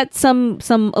know. We get some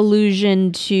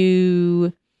allusion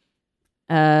to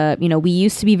we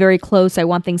used to be very close. I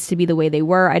want things to be the way they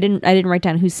were. I didn't write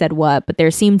down who said what, but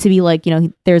there seemed to be like,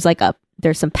 there's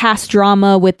some past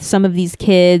drama with some of these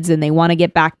kids and they want to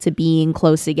get back to being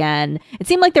close again. It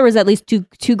seemed like there was at least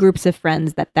two groups of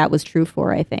friends that was true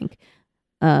for, I think.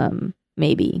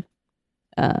 Maybe.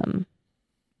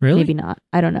 Really? Maybe not.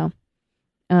 I don't know.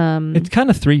 It's kind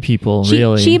of three people,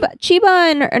 really.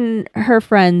 Chiba and her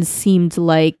friends seemed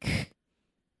like,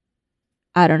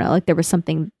 I don't know, like there was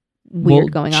something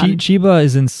weird going on. Chiba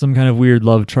is in some kind of weird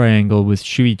love triangle with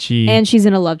Shuichi. And she's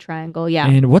in a love triangle, yeah.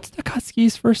 And what's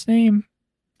Takatsuki's first name?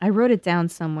 I wrote it down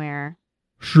somewhere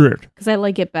Shit. because I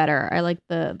like it better. I like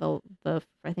the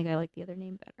I think I like the other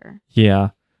name better. Yeah.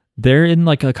 They're in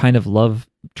like a kind of love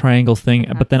triangle thing,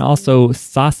 but then also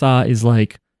Sasa is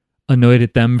like annoyed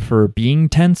at them for being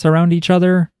tense around each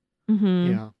other.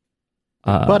 Mm-hmm. Yeah.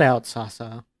 But Out,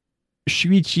 Sasa.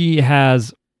 Shuichi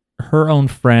has her own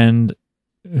friend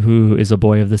who is a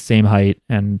boy of the same height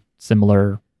and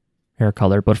similar hair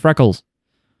color, but freckles.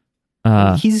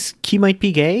 He might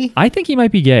be gay. I think he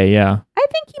might be gay, yeah. I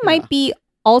think he might be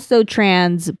also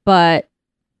trans, but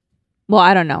well,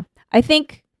 I don't know. I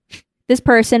think this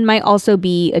person might also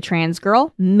be a trans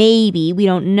girl. Maybe. We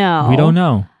don't know. We don't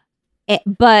know.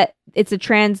 But it's a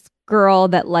trans girl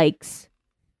that likes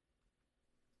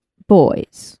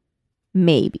boys.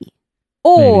 Maybe.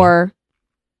 Or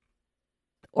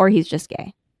he's just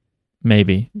gay.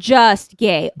 Maybe. Just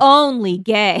gay. Only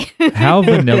gay. How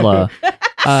vanilla.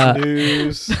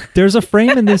 Snooze. There's a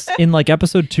frame in like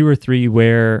episode 2 or 3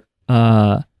 where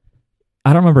I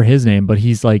don't remember his name, but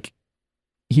he's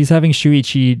having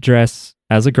Shuichi dress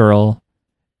as a girl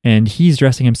and he's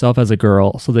dressing himself as a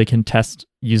girl so they can test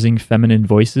using feminine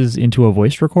voices into a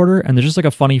voice recorder. And there's just like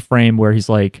a funny frame where he's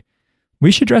like, we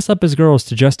should dress up as girls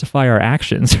to justify our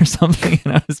actions or something.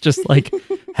 And I was just like,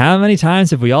 how many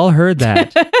times have we all heard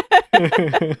that? We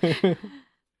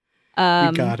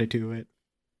gotta do it.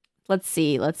 Let's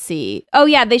see. Oh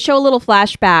yeah, they show a little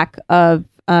flashback of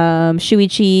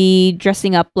Shuichi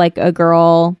dressing up like a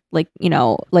girl, like, you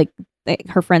know, like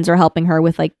her friends are helping her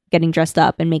with like getting dressed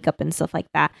up and makeup and stuff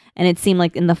like that. And it seemed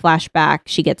like in the flashback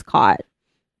she gets caught.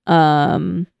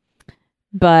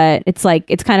 But it's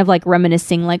kind of like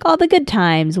reminiscing like all the good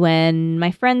times when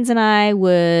my friends and I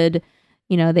would,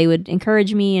 you know, they would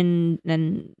encourage me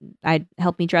and I'd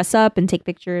help me dress up and take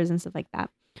pictures and stuff like that.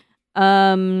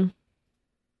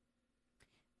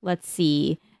 Let's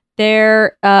see.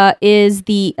 There is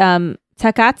the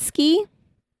Takatsuki.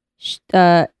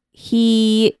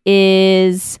 He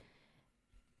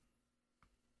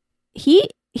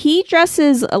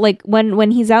dresses like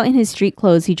when he's out in his street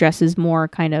clothes, he dresses more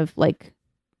kind of like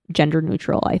gender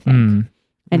neutral, I think.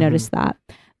 I noticed that.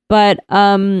 But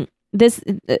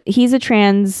he's a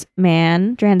trans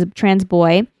man, trans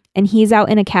boy, and he's out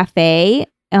in a cafe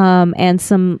and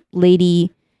some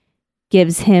lady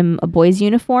gives him a boy's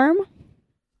uniform,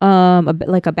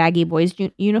 like a baggy boy's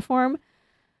uniform.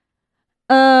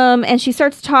 And she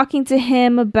starts talking to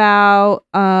him about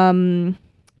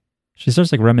she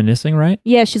starts like reminiscing, right?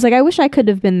 Yeah, she's like, I wish I could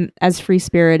have been as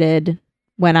free-spirited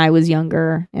when I was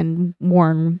younger and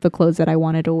worn the clothes that I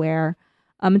wanted to wear.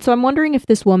 And so I'm wondering if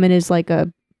this woman is like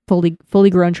a fully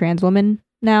grown trans woman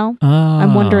now.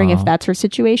 I'm wondering if that's her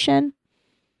situation.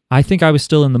 I think I was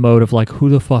still in the mode of like, who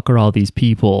the fuck are all these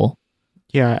people?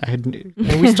 Yeah, and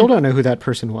we still don't know who that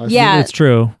person was. Yeah, it's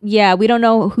true. Yeah, we don't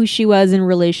know who she was in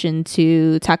relation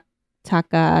to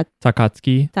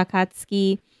Takatsuki.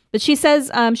 But she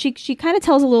says she kind of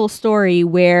tells a little story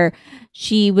where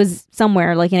she was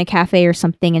somewhere like in a cafe or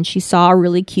something and she saw a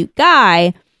really cute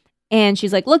guy and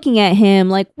she's like looking at him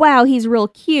like, wow, he's real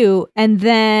cute. And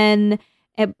then,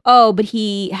 but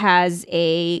he has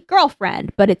a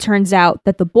girlfriend. But it turns out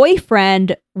that the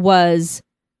boyfriend was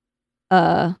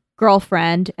a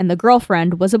girlfriend and the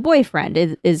girlfriend was a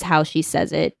boyfriend is how she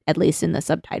says it, at least in the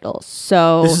subtitles.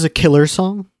 So this is a killer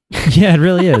song? Yeah, it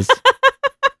really is.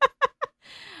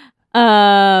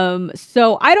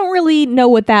 So I don't really know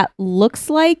what that looks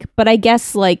like, but I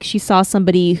guess like she saw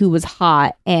somebody who was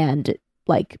hot and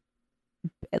like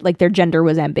their gender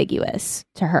was ambiguous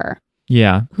to her.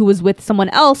 Yeah. Who was with someone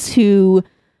else who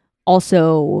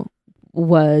also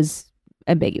was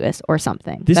ambiguous or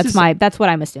something. That's what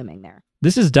I'm assuming there.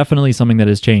 This is definitely something that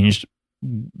has changed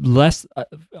less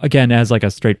again, as like a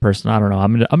straight person. I don't know.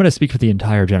 I'm going to speak for the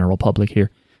entire general public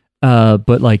here.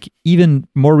 But like even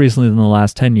more recently than the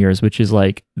last 10 years, which is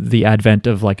like the advent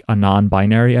of like a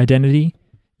non-binary identity,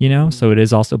 you know? So it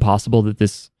is also possible that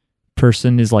this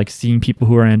person is like seeing people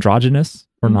who are androgynous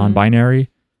or non-binary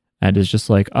and is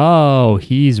just like, oh,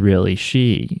 he's really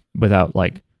she, without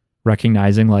like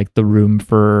recognizing like the room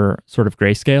for sort of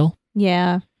grayscale.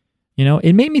 Yeah. You know,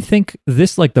 it made me think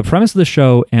this, like the premise of the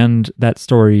show and that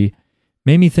story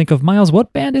made me think of, Miles,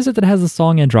 what band is it that has the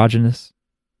song Androgynous?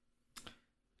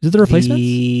 Is it the Replacements?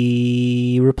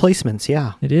 The Replacements,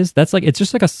 yeah. It is? That's like, it's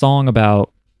just like a song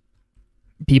about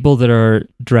people that are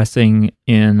dressing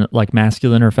in like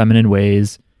masculine or feminine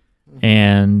ways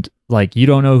and like you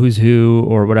don't know who's who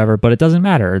or whatever, but it doesn't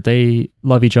matter. They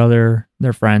love each other.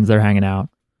 They're friends. They're hanging out.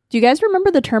 Do you guys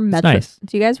remember the term metro? Nice.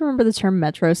 Do you guys remember the term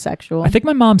metrosexual? I think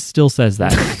my mom still says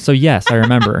that. So yes, I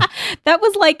remember. That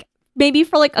was like maybe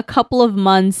for like a couple of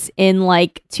months in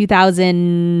like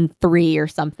 2003 or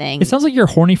something. It sounds like you're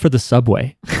horny for the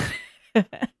subway.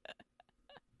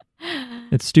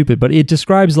 It's stupid, but it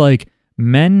describes like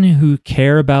men who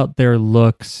care about their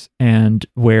looks and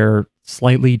wear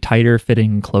slightly tighter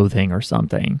fitting clothing or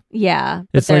something. Yeah.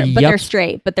 It's they're, like, but yup, they're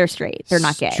straight. But they're straight. They're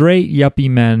not gay. Straight yuppie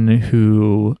men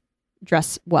who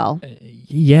dress well.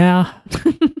 Yeah.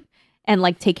 And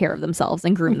like take care of themselves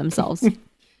and groom themselves.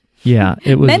 Yeah,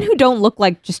 it was. Men who don't look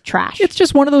like just trash. It's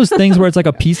just one of those things where it's like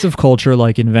a piece of culture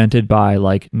like invented by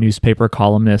like newspaper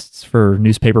columnists for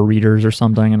newspaper readers or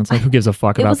something, and it's like, who gives a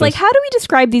fuck It about was this? like, how do we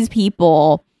describe these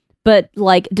people, but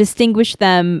like distinguish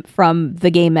them from the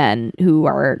gay men who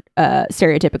are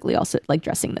stereotypically also like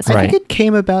dressing this I way? Right. think it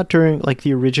came about during like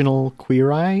the original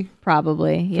Queer Eye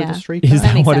Probably, for yeah. the straight Is guy.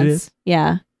 that makes what it sense. is?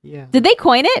 Yeah. Yeah. Did they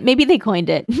coin it? Maybe they coined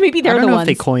it. Maybe they're I don't the know ones.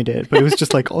 if they coined it, but it was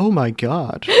just like, oh my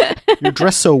god, you're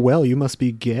dressed so well, you must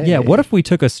be gay. Yeah, what if we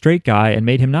took a straight guy and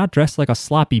made him not dress like a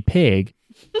sloppy pig?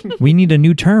 We need a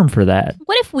new term for that.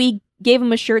 What if we gave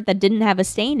him a shirt that didn't have a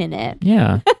stain in it?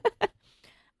 Yeah,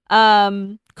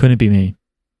 Um. couldn't be me.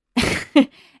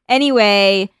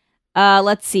 Anyway,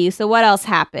 let's see. So what else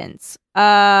happens?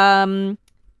 Oh,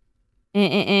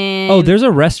 there's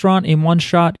a restaurant in one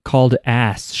shot called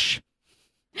Ash.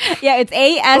 yeah, it's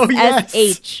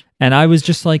ASSH. And I was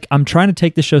just like, I'm trying to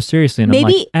take the show seriously, and I'm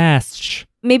Maybe- like, Ash.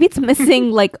 Maybe it's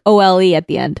missing like OLE at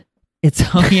the end. It's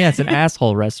it's an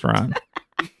asshole restaurant.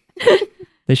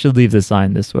 They should leave the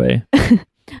sign this way.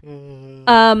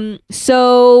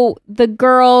 So the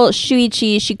girl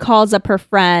Shuichi, she calls up her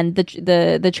friend,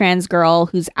 the trans girl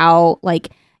who's out, like,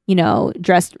 you know,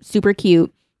 dressed super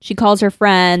cute. She calls her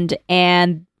friend,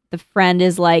 and the friend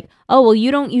is like, "Oh, well, you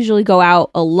don't usually go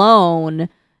out alone,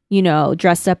 you know,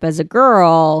 dressed up as a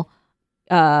girl."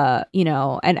 You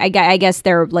know, and I guess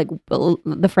they're like,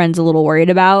 the friend's a little worried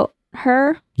about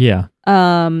her. Yeah.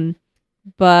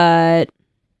 But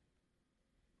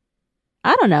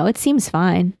I don't know. It seems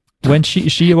fine. When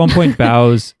she at one point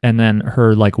bows and then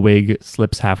her like wig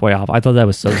slips halfway off. I thought that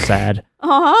was so sad.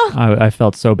 I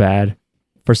felt so bad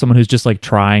for someone who's just like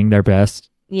trying their best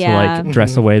Yeah. to like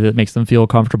dress a way that makes them feel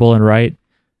comfortable and right,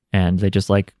 and they just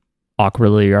like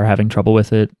awkwardly are having trouble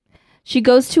with it. She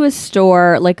goes to a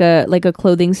store, like a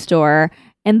clothing store,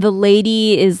 and the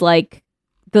lady is like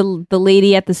the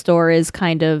lady at the store is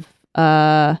kind of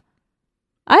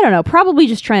I don't know, probably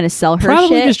just trying to sell her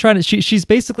Probably shit. just trying to. She's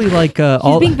basically like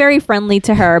She's being very friendly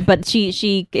to her, but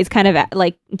she is kind of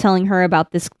like telling her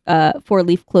about this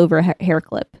 4-leaf clover hair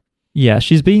clip. Yeah,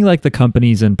 she's being like the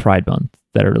companies in Pride Month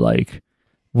that are like,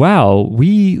 "Wow,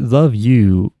 we love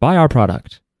you. Buy our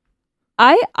product."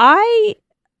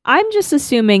 I'm just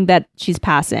assuming that she's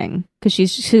passing because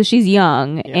she's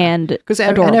young Yeah. and Because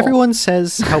adorable. everyone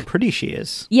says how pretty she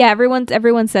is. Yeah, everyone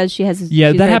says she has.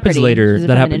 Yeah, she's that very happens pretty. later. She's a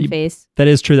That feminine happen- face. That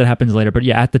is true. That happens later. But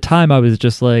yeah, at the time, I was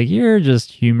just like, "You're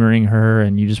just humoring her,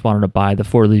 and you just wanted to buy the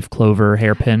 4-leaf clover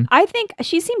hairpin." I think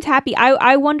she seems happy.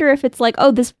 I wonder if it's like,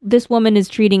 oh, this woman is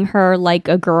treating her like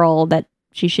a girl that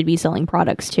she should be selling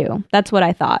products to. That's what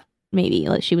I thought. Maybe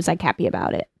like she was like happy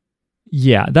about it.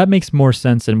 Yeah, that makes more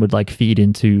sense and would like feed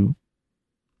into,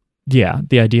 the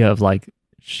idea of like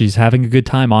she's having a good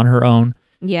time on her own,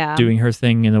 Yeah. doing her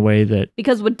thing in a way that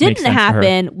Because what Makes didn't sense to her.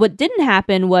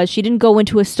 happen was she didn't go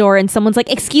into a store and someone's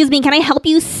like, "Excuse me, can I help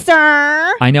you,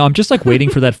 sir?" I know. I'm just like waiting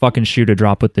for that fucking shoe to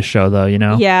drop with the show, though. You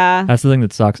know, Yeah. that's the thing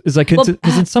that sucks. It's like because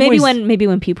in some maybe ways,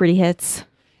 when puberty hits.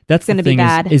 that's gonna the be thing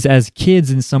bad. is as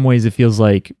kids, in some ways, it feels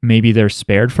like maybe they're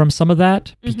spared from some of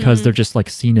that because Mhm. they're just like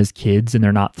seen as kids and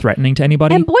they're not threatening to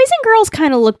anybody. And boys and girls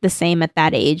kind of look the same at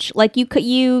that age. Like you Yeah,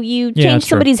 change that's true.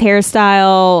 somebody's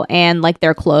hairstyle and like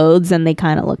their clothes, and they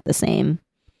kind of look the same.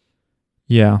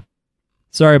 Yeah.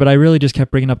 Sorry, but I really just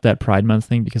kept bringing up that Pride Month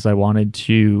thing because I wanted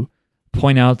to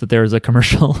point out that there's a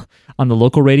commercial on the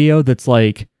local radio that's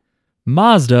like,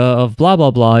 Mazda of blah, blah,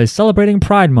 blah is celebrating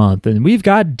Pride Month and we've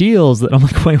got deals that I'm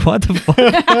like, wait, what the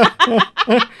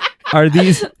fuck?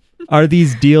 Are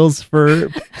these deals for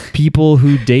people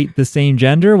who date the same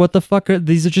gender? What the fuck are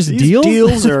these? Are just These deals?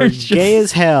 deals are They're just- gay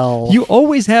as hell. You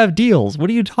always have deals.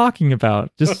 What are you talking about?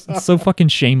 Just so fucking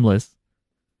shameless.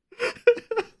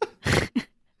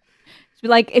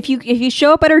 Like if you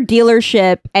show up at our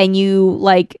dealership and you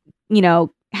like, you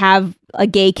know, have a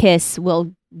gay kiss,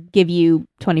 we'll give you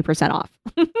 20% off.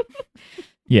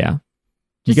 Yeah.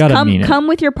 You Just gotta mean it. come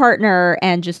with your partner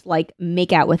and just like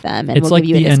make out with them, and It's we'll like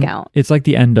give you the a end. discount. It's like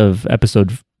the end of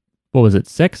episode. What was it,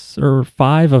 6 or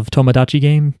 5 of Tomodachi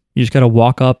Game? You just gotta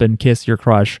walk up and kiss your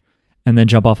crush, and then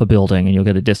jump off a building, and you'll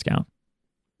get a discount.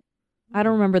 I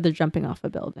don't remember the jumping off a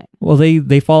building. Well,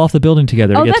 they fall off the building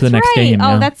together to get to the next right. game.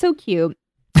 Oh, yeah. that's so cute.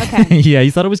 Okay. Yeah, you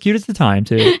thought it was cute at the time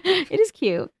too. It is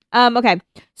cute. Okay.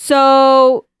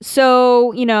 So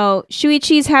you know,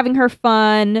 Shuichi's having her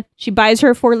fun. She buys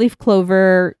her 4-leaf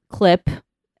clover clip.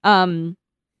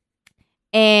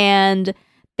 And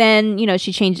then, you know,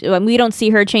 she changed. We don't see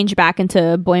her change back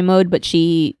into boy mode, but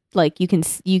she like you can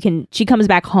she comes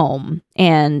back home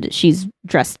and she's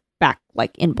dressed back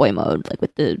like in boy mode, like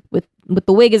with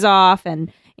the wig is off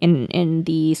and in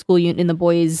the in the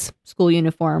boys' school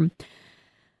uniform,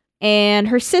 and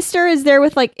her sister is there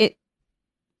with like it.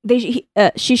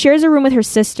 She shares a room with her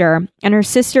sister, and her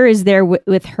sister is there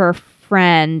with her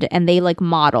friend, and they like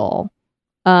model.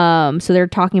 So they're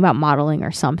talking about modeling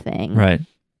or something, Right.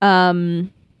 and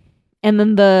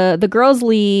then the girls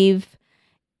leave,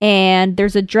 and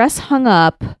there's a dress hung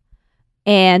up,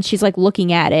 and she's like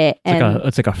looking at it, and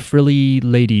It's like a frilly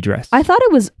lady dress. I thought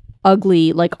it was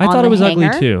ugly. Like I on thought the it was hanger.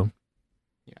 ugly too.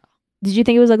 Did you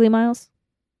think it was ugly, Miles?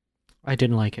 I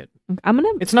didn't like it. I'm gonna.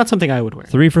 It's not something I would wear.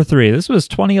 3 for 3. This was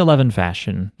 2011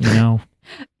 fashion, you know.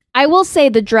 I will say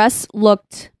the dress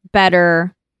looked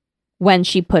better when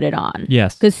she put it on.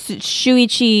 Yes. Because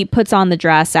Shuichi puts on the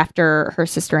dress after her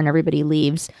sister and everybody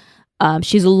leaves.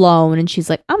 She's alone and she's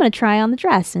like, I'm gonna try on the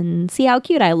dress and see how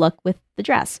cute I look with the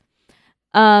dress.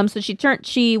 So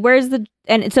she wears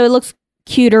and so it looks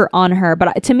cuter on her,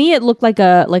 but to me it looked like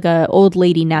a old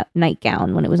lady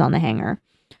nightgown when it was on the hanger.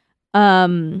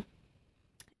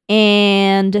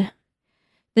 And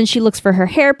then she looks for her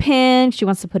hairpin. She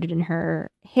wants to put it in her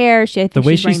hair. I think The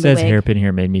way she's she wearing the says wig. hairpin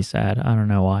here made me sad. I don't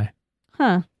know why.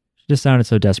 Huh. She just sounded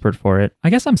so desperate for it. I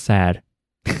guess I'm sad.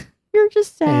 You're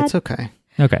just Hey, sad. it's okay.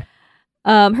 Okay.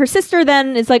 Her sister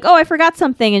then is like, oh, I forgot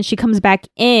something. And she comes back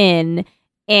in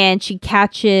and she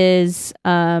catches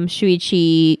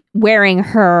Shuichi wearing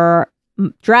her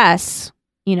dress,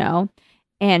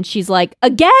 and she's like,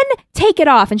 again, take it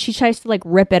off. And she tries to like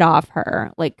rip it off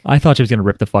her. Like, I thought she was going to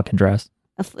rip the fucking dress.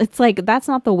 it's like, that's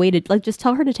not the way to, like, just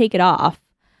tell her to take it off.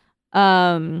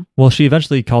 Well, she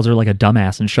eventually calls her like a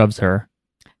dumbass and shoves her.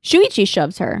 Shuichi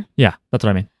shoves her. Yeah, that's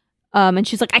what I mean. And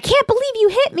she's like, I can't believe you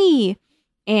hit me.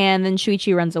 And then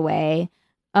Shuichi runs away.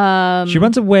 She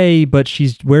runs away, but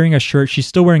she's wearing a shirt. She's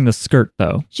still wearing the skirt,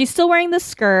 though. She's still wearing the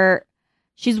skirt.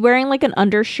 She's wearing like an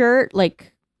undershirt,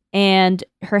 and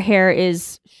her hair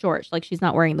is short. Like she's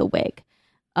not wearing the wig.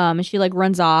 And she like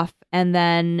runs off, and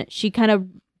then she kind of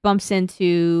bumps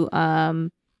into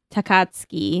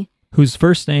Takatsuki. Whose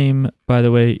first name, by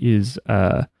the way, is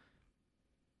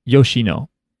Yoshino.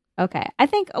 Okay, I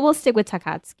think we'll stick with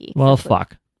Takatsuki. Well, That's what-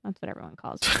 fuck. That's what everyone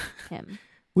calls him.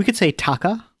 We could say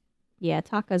Taka. Yeah,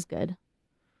 Taka's good.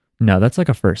 No, that's like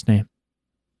a first name.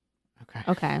 Okay.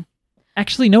 Okay.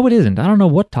 Actually, no, it isn't. I don't know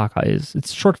what Taka is.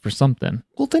 It's short for something.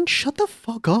 Well, then shut the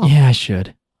fuck up. Yeah, I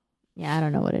should. Yeah, I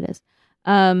don't know what it is.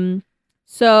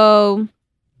 So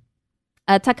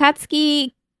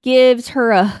Takatsuki gives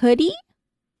her a hoodie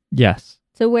Yes.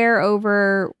 to wear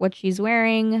over what she's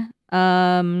wearing.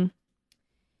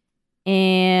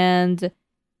 And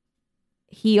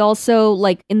he also,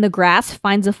 like, in the grass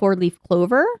finds a 4-leaf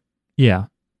clover Yeah.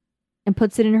 and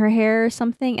puts it in her hair or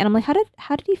something. And I'm like, how did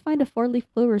he find a 4-leaf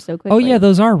clover so quickly? Oh, yeah,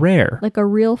 those are rare. like a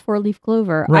real 4-leaf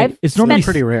clover. Right. It's normally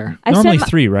Pretty rare. I've normally spent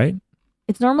 3, right?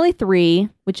 It's normally 3,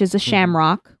 which is a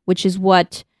shamrock, which is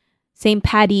what St.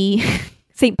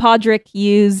 Padraig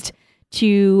used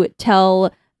to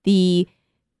tell the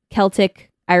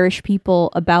Celtic Irish people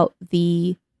about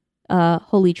the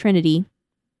Holy Trinity.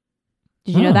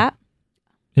 Did you know Oh. that?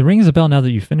 It rings a bell now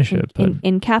that you finish it, but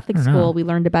In Catholic I don't know. school, we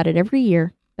learned about it every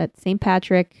year, that St.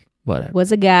 Patrick whatever.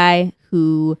 was a guy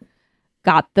who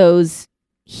got those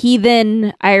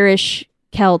heathen Irish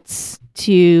Celts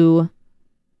to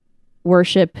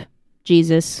worship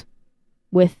Jesus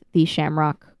with the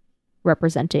shamrock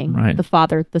representing Right. the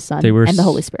Father, the Son, They were and the s-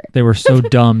 Holy Spirit. They were so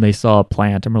dumb they saw a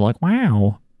plant and were like,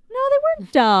 wow. No, they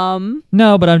weren't dumb.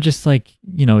 No, but I'm just like,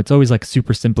 it's always like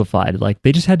super simplified. Like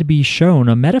they just had to be shown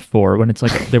a metaphor when it's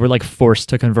like they were like forced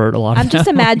to convert a lot of I'm just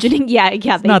them. imagining, yeah,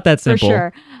 It's not that simple. For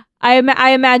sure. I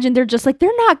imagine they're just like,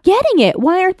 they're not getting it.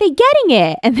 Why aren't they getting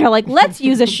it? And they're like, let's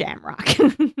use a shamrock.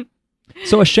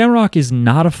 So a shamrock is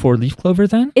not a 4-leaf clover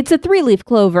then? It's a 3-leaf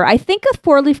clover. I think a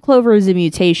 4-leaf clover is a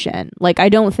mutation. Like, I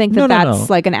don't think that No, that's no.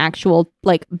 like an actual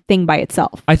like thing by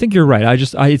itself. I think you're right.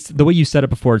 It's the way you said it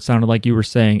before, it sounded like you were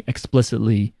saying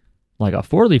explicitly like a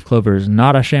 4-leaf clover is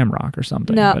not a shamrock or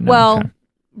something. No, but well,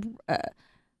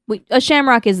 a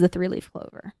shamrock is the 3-leaf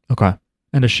clover. okay.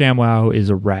 And a ShamWow is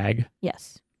a rag.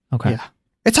 Yes. Okay. Yeah.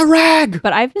 It's a rag.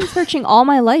 But I've been searching all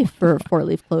my life for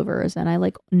 4-leaf clovers and I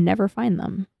like never find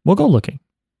them. We'll go looking.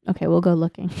 Okay, we'll go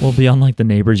looking. We'll be on like the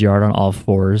neighbor's yard on all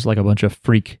fours, like a bunch of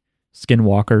freak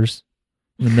skinwalkers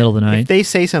in the middle of the If night. they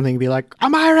say something, be like,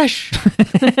 I'm Irish.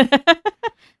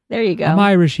 There you go. I'm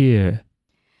Irish here.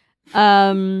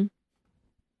 So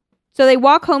they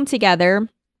walk home together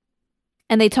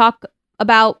and they talk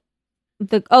about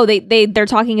they're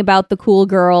talking about the cool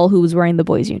girl who was wearing the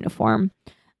boys' uniform.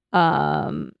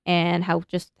 And how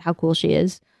cool she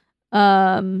is.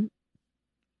 And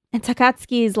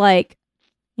Takatsuki is like,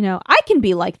 I can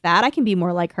be like that. I can be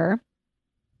more like her.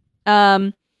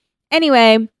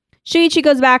 Anyway, Shuichi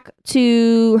goes back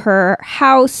to her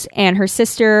house and her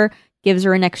sister gives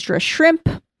her an extra shrimp.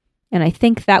 And I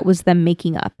think that was them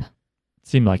making up.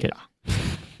 Seemed like it.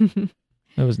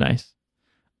 That was nice.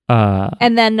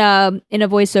 And then in a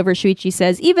voiceover, Shuichi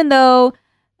says, even though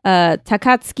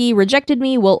Takatsuki rejected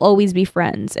me, we'll always be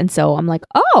friends. And so I'm like,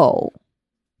 oh,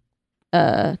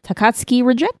 Takatsuki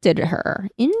rejected her. I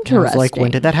Interesting. was like,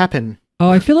 when did that happen? Oh,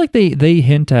 I feel like they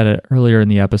hint at it earlier in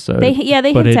the episode. They hint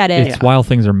at it. It's while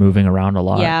things are moving around a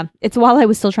lot. Yeah, it's while I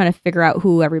was still trying to figure out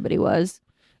who everybody was.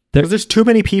 Because there's too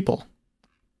many people.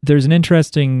 There's an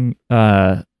interesting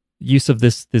use of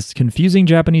this confusing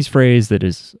Japanese phrase that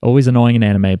is always annoying in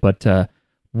anime, but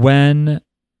when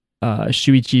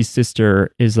Shuichi's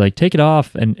sister is like, take it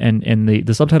off, and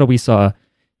the subtitle we saw,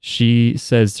 she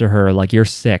says to her, like, you're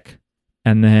sick.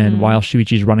 And then while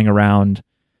Shuichi's running around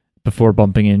before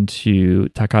bumping into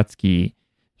Takatsuki,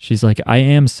 she's like, I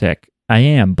am sick. I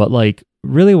am. But like,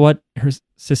 really what her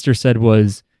sister said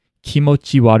was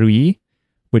kimochi warui,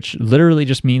 which literally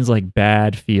just means like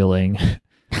bad feeling.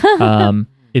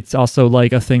 It's also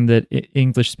like a thing that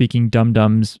English-speaking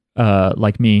dum-dums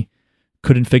like me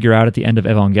couldn't figure out at the end of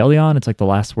Evangelion. It's like the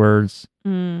last words.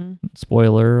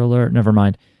 Spoiler alert, never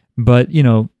mind. But, you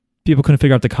know, people couldn't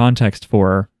figure out the context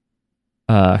for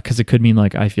because it could mean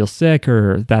like, I feel sick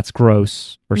or that's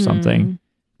gross or something.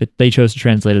 But they chose to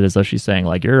translate it as though she's saying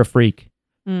like, you're a freak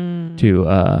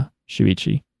to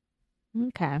Shuichi.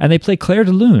 Okay. And they play Claire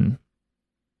de Lune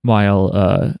while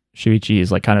Shuichi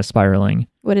is like kind of spiraling.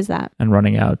 What is that? And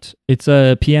running out. It's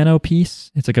a piano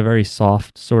piece. It's like a very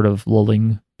soft, sort of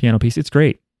lulling piano piece. It's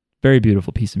great. Very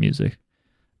beautiful piece of music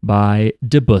by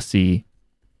Debussy,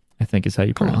 I think is how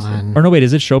you pronounce it. Or no, wait,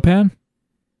 is it Chopin?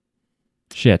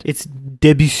 Shit. It's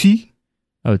Debussy.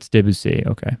 Oh, it's Debussy.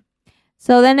 Okay.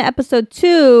 So then episode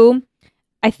 2,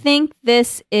 I think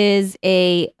this is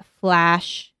a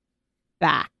flashback.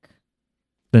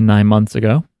 The 9 months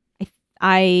ago?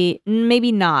 I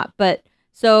maybe not, but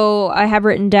so I have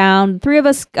written down 3 of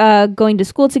us going to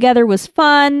school together was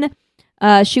fun.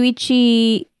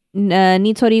 Shuichi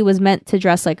Nitori was meant to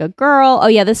dress like a girl. Oh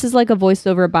yeah, this is like a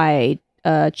voiceover by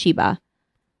Chiba.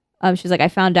 She's like, I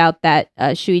found out that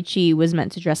Shuichi was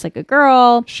meant to dress like a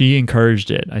girl. She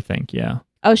encouraged it, I think. Yeah.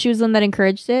 Oh, she was the one that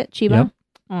encouraged it, Chiba. Yep.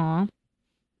 Aw.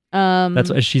 That's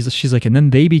what she's like, and then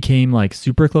they became like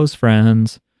super close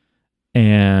friends,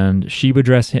 and she would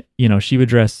dress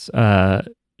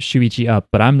Shuichi up,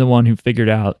 but I'm the one who figured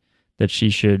out that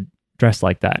she should dress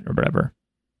like that or whatever.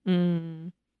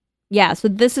 Yeah, so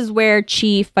this is where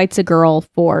Chi fights a girl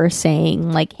for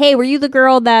saying like, hey, were you the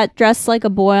girl that dressed like a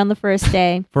boy on the first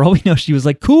day? For all we know, she was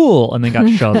like, cool, and then got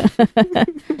shoved.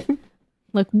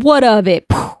 Like, what of it?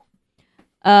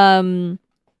 Saorin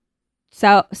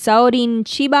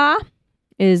Chiba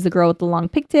is the girl with the long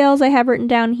pigtails I have written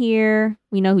down here.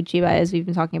 We know who Chiba is. We've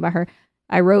been talking about her.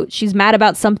 I wrote, she's mad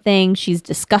about something. She's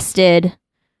disgusted.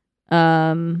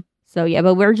 So yeah,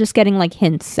 but we're just getting like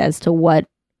hints as to what.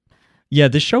 Yeah,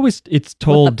 this show it's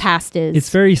told. What the past is. It's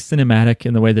very cinematic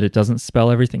in the way that it doesn't spell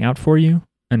everything out for you.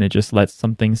 And it just lets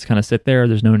some things kind of sit there.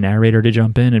 There's no narrator to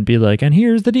jump in and be like, and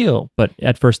here's the deal. But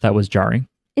at first that was jarring.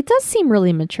 It does seem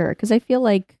really mature because I feel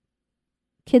like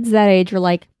kids that age are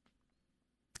like,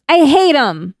 I hate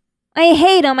him. I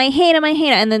hate him. I hate him. I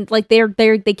hate him. And then like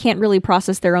they can't really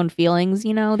process their own feelings,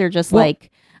 you know? They're just like,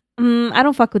 I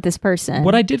don't fuck with this person.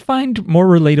 What I did find more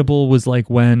relatable was like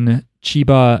when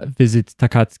Chiba visits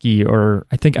Takatsuki, or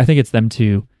I think it's them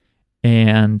too,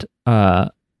 and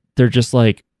they're just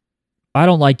like, I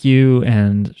don't like you,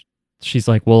 and she's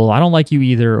like, well, I don't like you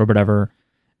either, or whatever.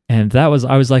 And I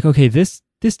was like, okay, this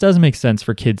does make sense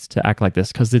for kids to act like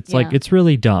this, because it's like, it's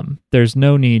really dumb. There's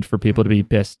no need for people to be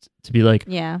pissed, to be like,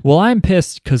 well, I'm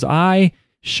pissed because I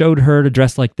showed her to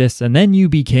dress like this, and then you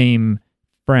became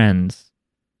friends.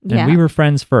 And we were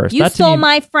friends first. You stole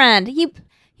my friend.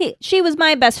 She was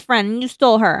my best friend, and you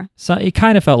stole her. So it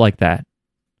kind of felt like that.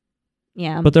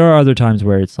 Yeah. But there are other times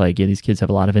where it's like, yeah, these kids have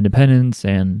a lot of independence,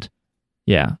 and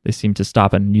yeah, they seem to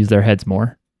stop and use their heads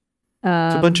more.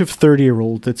 It's a bunch of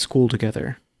 30-year-olds at school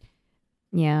together.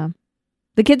 Yeah.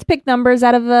 The kids pick numbers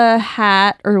out of a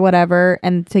hat or whatever,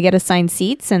 and to get assigned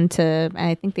seats, and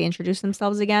I think they introduce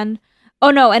themselves again. Oh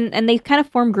no, and they kind of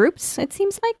form groups, it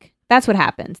seems like. That's what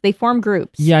happens. They form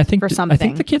groups. Yeah, I think for something. I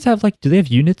think the kids have like, do they have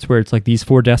units where it's like these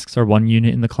 4 desks are one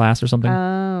unit in the class or something?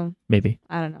 Oh, maybe.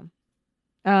 I don't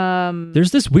know.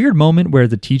 There's this weird moment where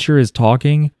the teacher is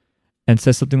talking and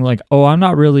says something like, "Oh, I'm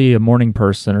not really a morning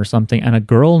person" or something, and a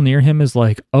girl near him is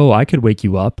like, "Oh, I could wake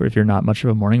you up if you're not much of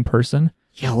a morning person."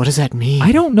 Yeah, what does that mean?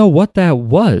 I don't know what that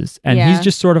was, and he's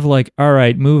just sort of like, "All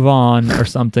right, move on" or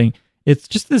something. It's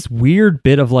just this weird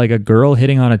bit of like a girl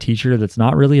hitting on a teacher that's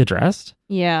not really addressed.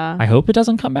 Yeah. I hope it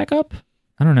doesn't come back up.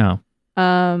 I don't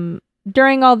know.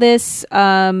 During all this,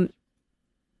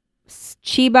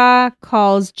 Chiba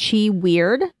calls Chi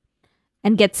weird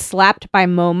and gets slapped by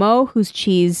Momo, who's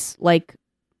Chi's, like,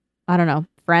 I don't know,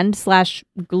 friend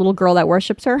 / little girl that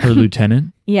worships her. Her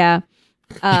lieutenant. Yeah.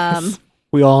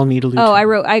 We all need a lieutenant. Oh,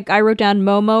 I wrote down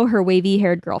Momo, her wavy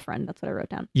haired girlfriend. That's what I wrote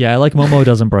down. Yeah, I like Momo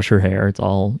doesn't brush her hair. It's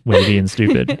all wavy and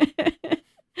stupid.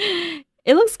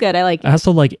 It looks good. I like I it.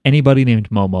 also like anybody named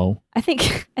Momo. I think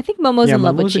Momo's in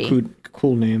love with Momo's Chi. a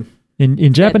cool name.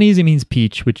 In Japanese, it means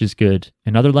peach, which is good.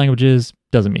 In other languages,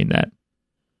 doesn't mean that.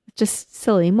 Just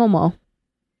silly Momo.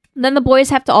 Then the boys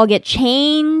have to all get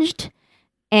changed,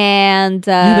 and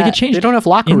Yeah, they get changed They don't have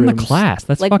locker in rooms. the class.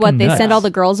 That's like fucking what they nuts. send all the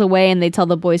girls away, and they tell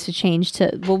the boys to change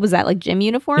to what was that, like gym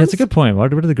uniforms? Yeah, it's a good point. Where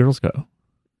did the girls go?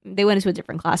 They went into a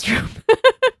different classroom.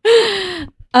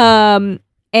 And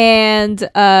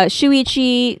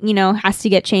Shuichi, has to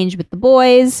get changed with the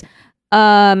boys.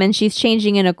 And she's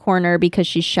changing in a corner because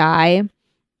she's shy.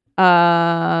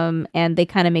 And they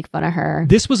kind of make fun of her.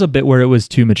 This was a bit where it was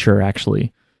too mature,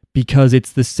 actually, because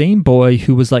it's the same boy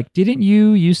who was like, "Didn't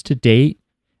you used to date?"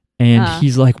 And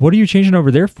he's like, "What are you changing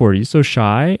over there for? Are you so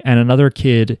shy?" And another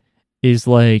kid is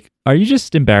like, "Are you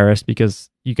just embarrassed because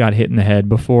you got hit in the head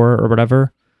before or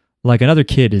whatever?" Like another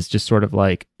kid is just sort of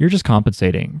like, "You're just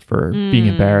compensating for being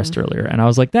embarrassed earlier." And I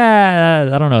was like, I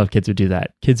don't know if kids would do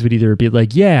that. Kids would either be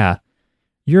like, "Yeah,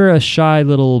 you're a shy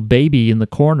little baby in the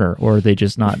corner," or they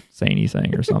just not say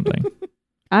anything or something.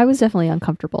 I was definitely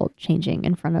uncomfortable changing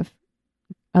in front of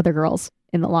other girls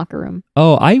in the locker room.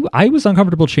 Oh, I was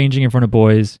uncomfortable changing in front of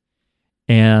boys,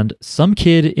 and some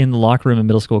kid in the locker room in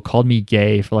middle school called me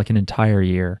gay for like an entire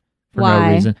year for no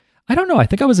Why? reason. I don't know. I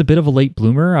think I was a bit of a late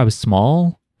bloomer. I was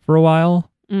small for a while,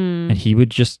 and he would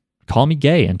just call me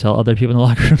gay and tell other people in the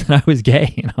locker room that I was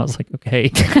gay. And I was like,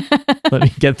 okay, let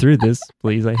me get through this,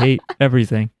 please. I hate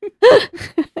everything.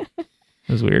 It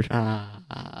was weird.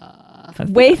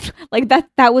 Wait, like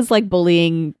that was like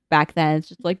bullying back then. It's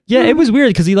just like, Yeah, it was weird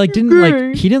because he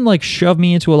didn't like shove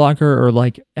me into a locker or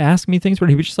like ask me things, but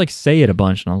he would just like say it a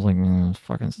bunch, and I was like,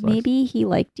 fucking sucks. maybe he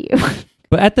liked you.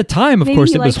 But at the time, of Maybe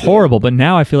course, he it was liked you. horrible. But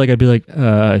now I feel like I'd be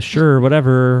like, sure,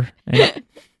 whatever. And,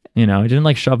 he didn't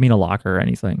like shove me in a locker or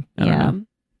anything. I don't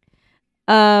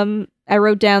know. I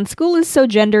wrote down, school is so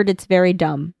gendered, it's very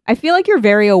dumb. I feel like you're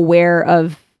very aware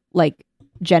of like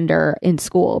gender in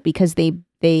school because they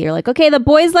are like, okay, the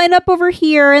boys line up over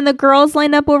here and the girls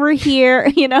line up over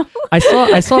here, I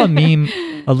saw a meme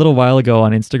a little while ago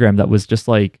on Instagram that was just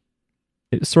like,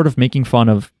 it was sort of making fun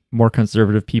of more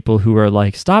conservative people who are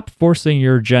like, stop forcing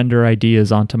your gender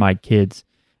ideas onto my kids,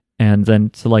 and then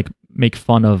to like make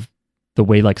fun of the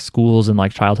way like schools and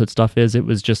like childhood stuff is. It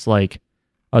was just like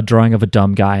a drawing of a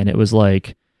dumb guy, and it was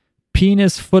like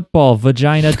penis football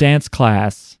vagina dance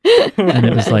class, and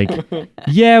it was like,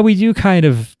 yeah, we do kind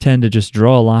of tend to just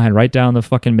draw a line right down the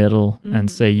fucking middle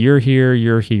and say, you're here,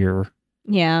 you're here.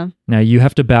 Yeah. Now you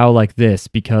have to bow like this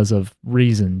because of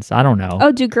reasons. I don't know.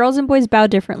 Oh, do girls and boys bow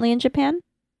differently in Japan?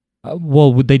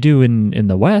 Well, what they do in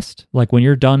the West, like when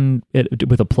you're done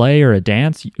with a play or a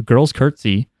dance, girls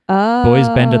curtsy, Oh. boys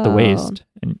bend at the waist,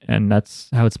 and that's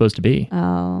how it's supposed to be.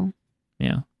 Oh.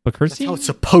 Yeah, but That's curtsy, how it's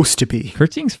supposed to be.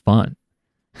 curtsying's fun.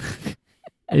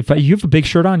 If you have a big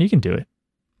shirt on, you can do it.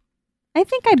 I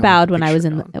think I Don't bowed have a when I was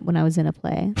picture in when I was in a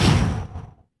play.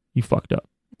 You fucked up.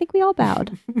 I think we all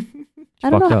bowed. I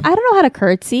Fucked don't know. up. I don't know how to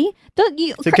curtsy. Don't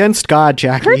you? It's against God,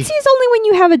 Jackie. Curtsy is only when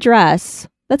you have a dress.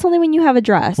 That's only when you have a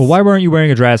dress. Well, why weren't you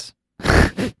wearing a dress?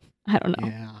 I don't know.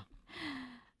 Yeah.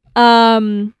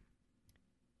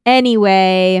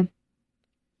 Anyway,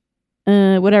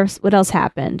 what else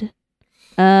happened?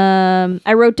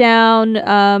 I wrote down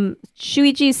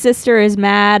Shuichi's sister is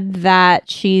mad that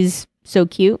she's so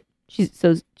cute.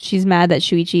 She's mad that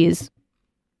Shuichi is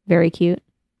very cute.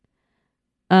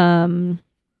 And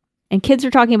kids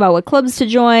are talking about what clubs to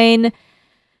join.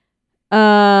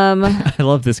 I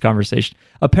love this conversation.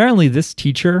 Apparently, this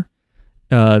teacher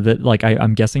that like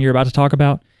I'm guessing you're about to talk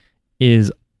about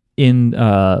is in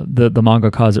the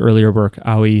mangaka's earlier work,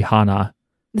 Aoi Hana.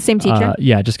 The same teacher.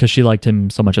 Yeah, just because she liked him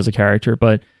so much as a character.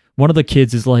 But one of the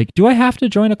kids is like, "Do I have to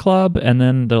join a club?" And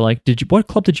then they're like, "What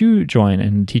club did you join?"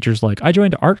 And the teacher's like, "I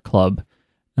joined art club."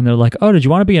 And they're like, "Oh, did you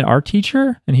want to be an art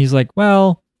teacher?" And he's like,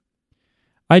 "Well,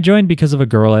 I joined because of a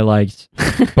girl I liked,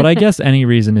 but I guess any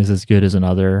reason is as good as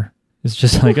another." It's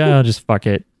just like, oh, just fuck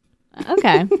it.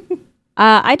 Okay.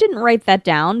 I didn't write that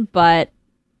down, but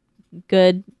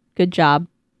good job.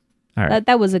 All right,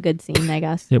 That was a good scene, I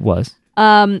guess. it was.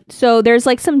 So there's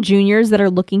like some juniors that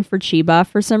are looking for Chiba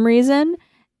for some reason,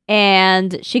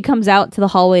 And she comes out to the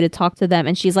hallway to talk to them.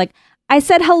 And she's like, I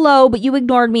said hello, but you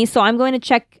ignored me. So I'm going to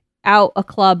check out a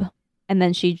club. And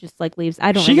then she just like leaves.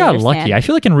 I don't She really got understand. lucky. I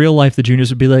feel like in real life, the juniors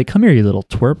would be like, come here, you little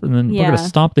twerp. And then we're going to Yeah.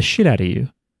 stomp the shit out of you.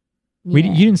 Yeah.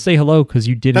 You didn't say hello because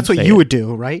you didn't That's what say you it. would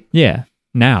do, right? Yeah.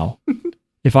 Now.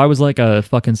 If I was like a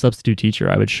fucking substitute teacher,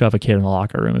 I would shove a kid in the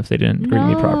locker room if they didn't greet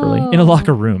me properly. In a No.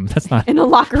 locker room. That's not In a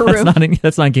locker room.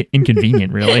 that's not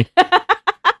inconvenient, really.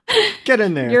 Get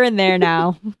in there. You're in there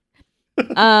now.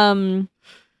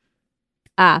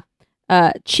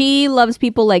 Chi loves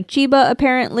people like Chiba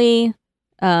apparently.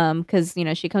 Because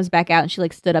she comes back out and she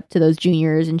like stood up to those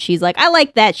juniors and she's like, I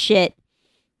like that shit.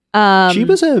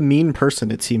 Chiba's a mean person,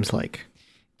 it seems like.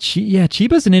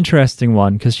 Chiba's an interesting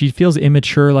one because she feels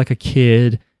immature like a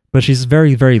kid, but she's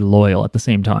very, very loyal at the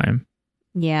same time.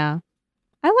 Yeah.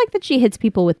 I like that she hits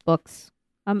people with books.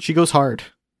 She goes hard.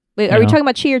 Wait, are we Yeah. talking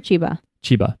about Chi or Chiba?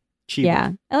 Chiba. Chiba.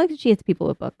 Yeah. I like that she hits people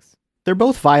with books. They're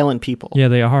both violent people. Yeah,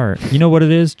 they are. You know what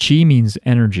it is? Chi means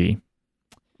energy.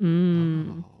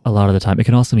 Mm. A lot of the time. It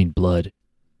can also mean blood.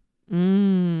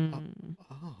 Mm.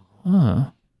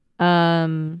 Oh.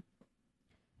 Huh.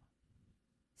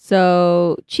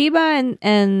 So Chiba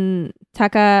and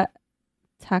Takatsuki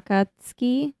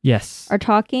Yes. are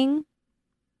talking.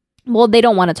 Well, they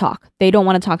don't want to talk. They don't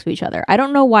want to talk to each other. I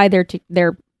don't know why they're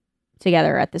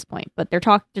together at this point, but they're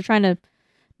trying to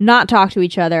not talk to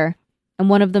each other. And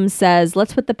one of them says,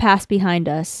 "Let's put the past behind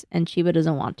us." And Chiba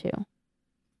doesn't want to.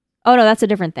 Oh no, that's a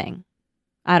different thing.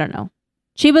 I don't know.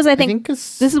 Chiba's, I think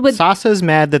this this is what- Sasa's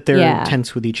mad that they're Yeah.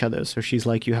 tense with each other, so she's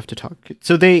like, "You have to talk."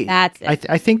 So they, that's it.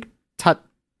 I think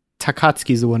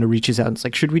Takatsuki's the one who reaches out and it's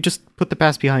like, "Should we just put the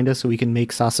past behind us so we can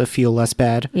make Sasa feel less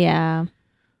bad?" Yeah.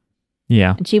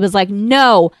 Yeah. And Chiba's like,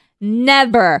 "No,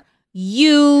 never.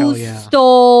 You Hell yeah.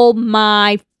 stole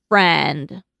my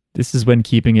friend." This is when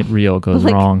keeping it real goes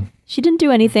Like- wrong. She didn't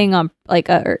do anything on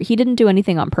or he didn't do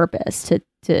anything on purpose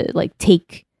to like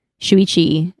take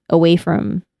Shuichi away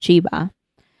from Chiba.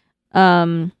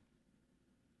 Well,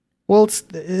 it's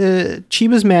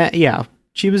Chiba's mad. Yeah,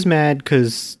 Chiba's mad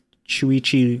because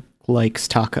Shuichi likes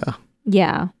Taka.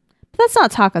 Yeah. But that's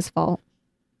not Taka's fault.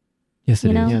 Yes,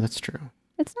 it You is. know? Yeah, that's true.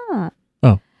 It's not.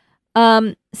 Oh.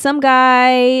 Some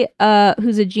guy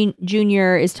who's a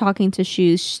junior is talking to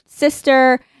Shu's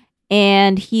sister,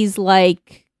 and he's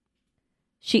like,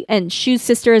 Shu's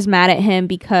sister is mad at him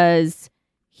because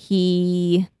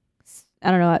he, I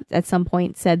don't know, at some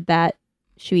point said that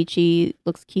Shuichi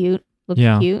looks cute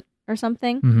or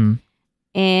something. Mm-hmm.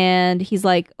 And he's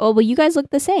like, "Oh, well, you guys look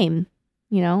the same,"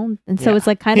 And so Yeah. it's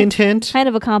like kind Hint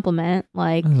of a compliment.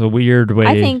 Like, That's a weird way.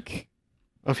 I think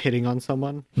of hitting on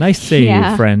someone. Nice save,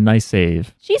 Yeah. friend. Nice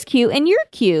save. she's cute and you're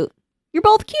cute. You're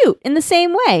both cute in the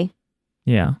same way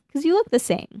Yeah. because you look the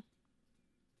same.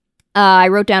 I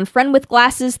wrote down friend with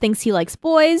glasses thinks he likes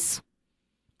boys.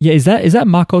 Yeah, is that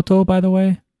Makoto, by the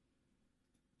way?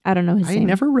 I don't know his I name.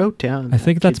 never wrote down. I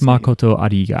think that that's kid's name. Makoto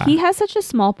Ariga. He has such a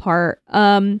small part.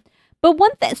 But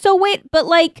one thing. So wait, but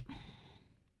like,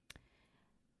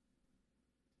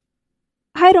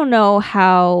 I don't know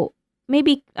how.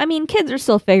 Maybe, I mean, kids are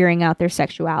still figuring out their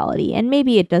sexuality, and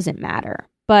maybe it doesn't matter.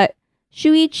 But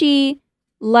Shuichi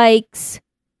likes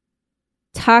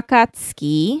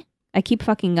Takatsuki. I keep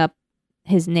fucking up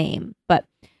his name, but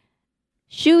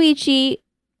Shuichi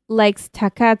likes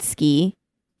Takatsuki.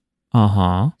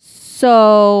 Uh-huh.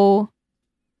 So,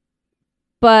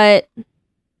 but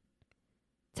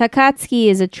Takatsuki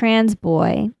is a trans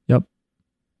boy.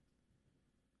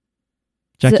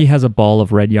 Jackie has a ball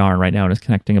of red yarn right now and is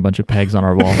connecting a bunch of pegs on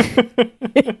our wall.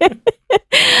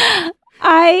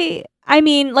 I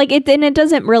mean, like it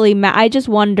doesn't really matter. I just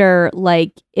wonder,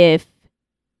 like, if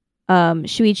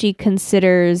Shuichi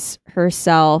considers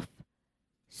herself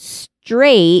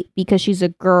straight because she's a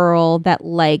girl that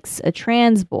likes a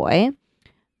trans boy,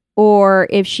 or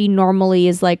if she normally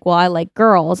is like, well, I like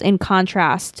girls, in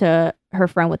contrast to her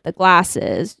friend with the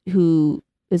glasses who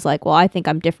is like, well, I think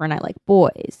I'm different. I like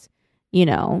boys.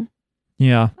 Yeah.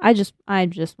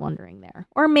 I'm just wondering there.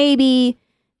 Or maybe,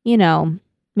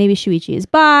 maybe Shuichi is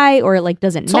bi, or it like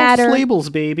doesn't It's matter. all labels,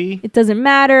 baby. It doesn't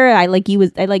matter. I like you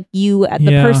as the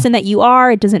Yeah. person that you are.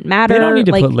 It doesn't matter. They don't need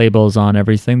to like, put labels on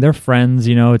everything. They're friends,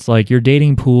 It's like your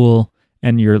dating pool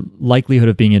and your likelihood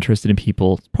of being interested in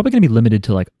people is probably going to be limited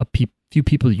to like a few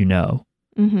people you know.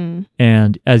 mhm.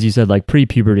 And as you said, like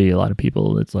pre-puberty, a lot of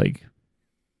people, it's like,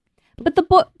 But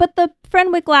the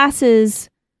friend with glasses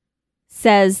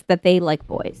says that they like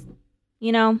boys.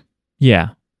 yeah.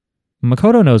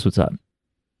 Makoto knows what's up.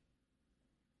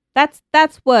 That's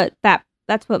what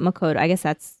Makoto. I guess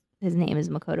that's his name is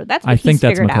Makoto. That's what I think he's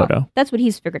that's figured out. Makoto. That's what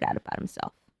he's figured out about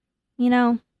himself.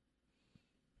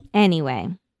 Anyway.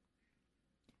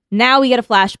 Now we get a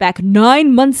flashback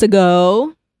 9 months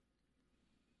ago.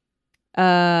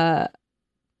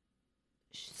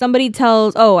 Somebody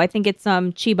tells, I think it's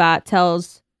Chiba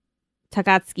tells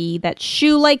Takatsuki that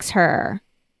Shu likes her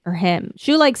or him.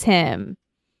 Shu likes him.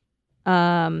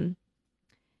 And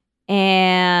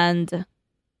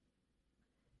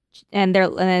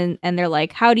they're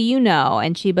like, how do you know?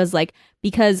 And Chiba's like,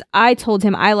 because I told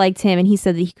him I liked him and he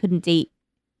said that he couldn't date.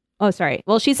 Oh, sorry.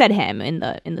 Well, she said him in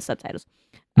the subtitles.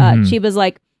 Chiba's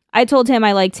like, I told him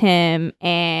I liked him,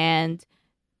 and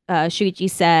Shuichi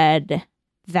said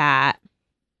that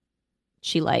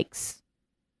she likes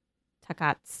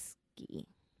Takatsuki.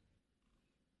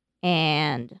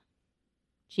 And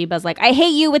Chiba's like, I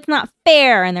hate you, it's not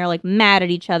fair. And they're like mad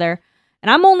at each other. And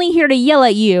I'm only here to yell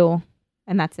at you.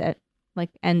 And that's it.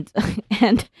 Like, and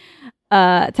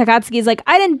Takatsuki's like,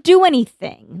 I didn't do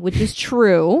anything, which is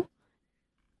true.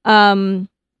 And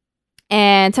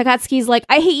Takatsuki's like,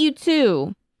 I hate you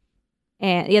too.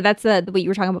 And yeah, that's what you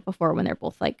were talking about before when they're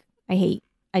both like, I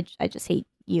just hate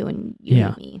you and you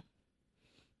hate me.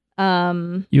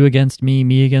 You against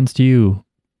me against you.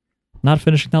 Not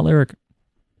finishing that lyric.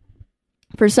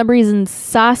 For some reason,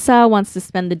 Sasa wants to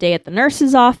spend the day at the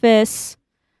nurse's office.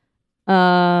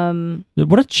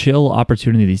 What a chill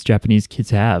opportunity these Japanese kids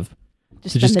have.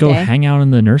 To just go day. hang out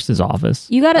in the nurse's office.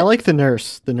 I like the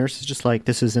nurse. The nurse is just like,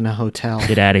 this is in a hotel.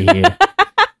 Get out of here.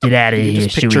 Get out of here.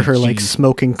 Just picture her like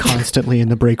smoking constantly in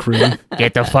the break room.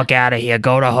 Get the fuck out of here.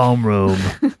 Go to homeroom.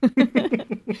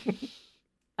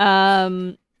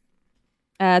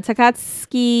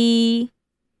 Takatsuki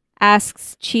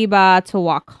asks Chiba to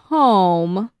walk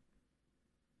home.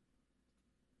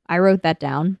 I wrote that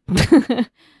down.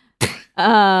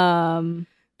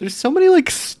 There's so many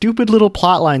like stupid little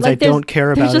plot lines I don't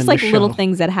care about. There's just in like the little show.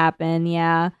 things that happen.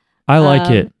 Yeah, I like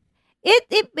it.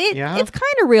 It's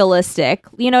kind of realistic.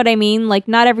 You know what I mean? Like,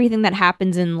 not everything that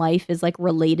happens in life is like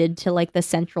related to like the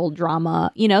central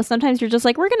drama. You know, sometimes you're just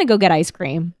like, we're gonna go get ice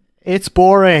cream. It's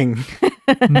boring.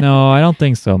 No, I don't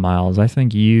think so, Miles. I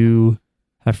think you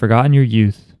have forgotten your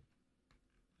youth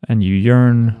and you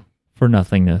yearn for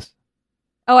nothingness.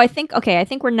 Oh, I think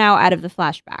we're now out of the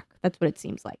flashback. That's what it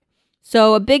seems like.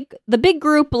 So the big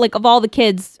group, like, of all the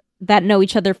kids that know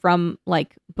each other from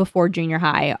like before junior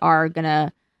high are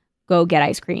gonna go get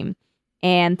ice cream.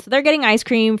 And so they're getting ice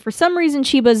cream. For some reason,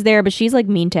 Chiba's there, but she's like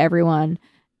mean to everyone.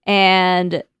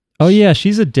 And oh yeah,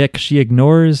 she's a dick. She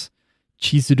ignores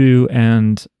Chizuru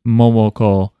and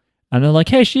Momoko. And they're like,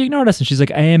 hey, she ignored us. And she's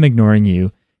like, I am ignoring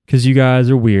you because you guys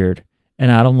are weird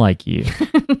and I don't like you.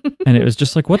 And it was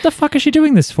just like, what the fuck is she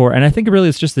doing this for? And I think really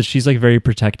it's just that she's like very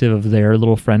protective of their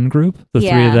little friend group, the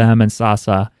three of them and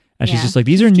Sasa. And she's just like,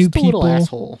 these are new people.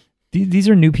 Asshole. These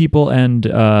are new people. And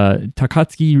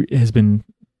Takatsuki has been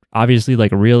obviously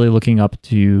like really looking up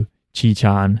to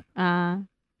Chi-chan. And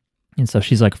so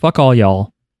she's like, fuck all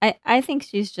y'all. I think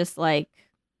she's just like,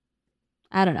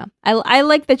 I don't know. I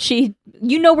like that you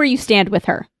know where you stand with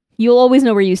her. You'll always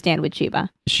know where you stand with Chiba.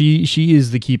 She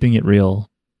is the keeping it real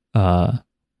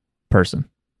person.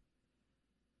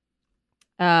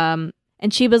 And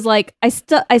Chiba's like,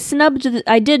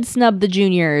 I did snub the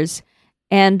juniors,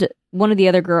 and one of the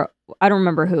other girl, I don't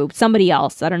remember who, somebody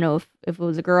else, I don't know if it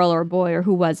was a girl or a boy or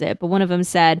who was it, but one of them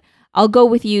said, I'll go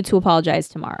with you to apologize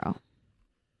tomorrow.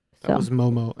 That was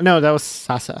Momo. No, that was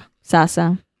Sasa.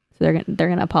 So they're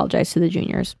gonna apologize to the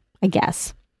juniors, I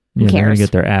guess. Yeah, they're gonna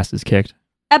get their asses kicked.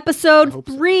 Episode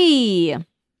 3.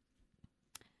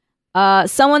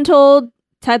 Someone told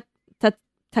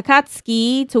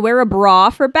Takatsuki to wear a bra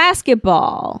for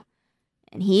basketball,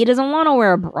 and he doesn't want to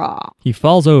wear a bra. He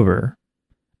falls over,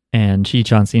 and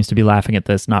Chi-chan seems to be laughing at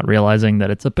this, not realizing that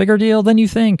it's a bigger deal than you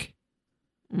think.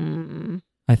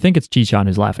 I think it's Chi-chan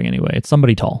who's laughing anyway. It's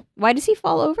somebody tall. Why does he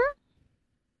fall over?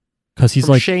 Because he's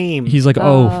From like, shame. He's like,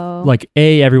 like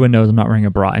A, everyone knows I'm not wearing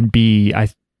a bra, and B, I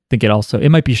think it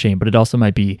might be shame, but it also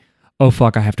might be, oh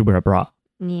fuck, I have to wear a bra.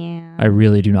 Yeah. I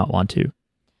really do not want to.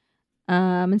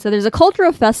 And so there's a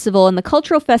cultural festival, and the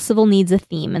cultural festival needs a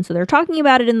theme, and so they're talking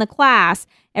about it in the class.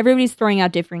 Everybody's throwing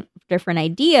out different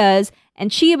ideas, and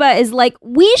Chiba is like,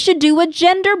 we should do a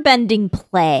gender bending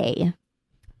play,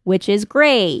 which is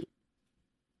great.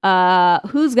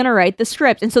 Who's gonna write the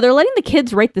script? And so they're letting the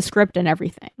kids write the script and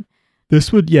everything.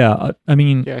 This would, I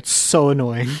mean, yeah, it's so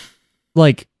annoying.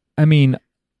 Like, I mean,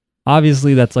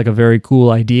 obviously that's like a very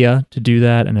cool idea to do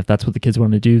that, and if that's what the kids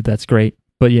want to do, that's great.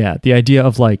 But yeah, the idea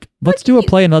of like, let's do a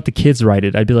play and let the kids write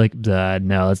it, I'd be like,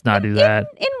 no, let's not do that.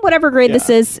 In whatever grade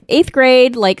this is, 8th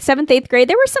grade, like 7th, 8th grade,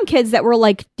 there were some kids that were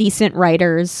like decent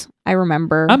writers. I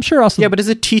remember. I'm sure also. Yeah, but as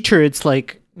a teacher, it's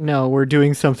like, no, we're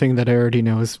doing something that I already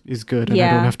know is good, and I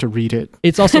Yeah. don't have to read it.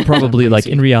 It's also probably like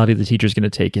Lazy. in reality, the teacher's going to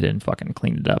take it and fucking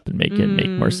clean it up and make it make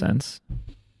more Mm. sense.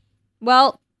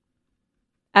 Well,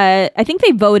 I think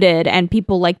they voted, and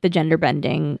people liked the gender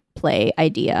bending play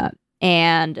idea,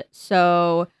 and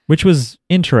so Which was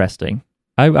interesting.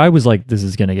 I was like, this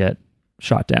is going to get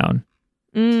shot down.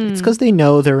 It's because they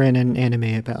know they're in an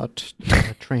anime about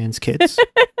trans kids.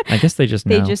 I guess they just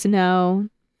know. they just know.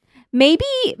 Maybe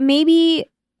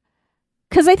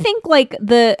because I think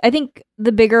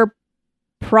the bigger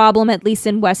problem, at least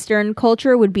in Western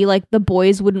culture, would be like the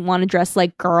boys wouldn't want to dress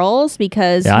like girls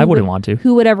because Yeah, I wouldn't want to.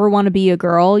 who would ever want to be a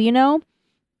girl, you know?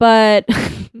 But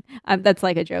that's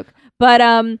like a joke.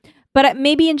 But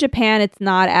maybe in Japan it's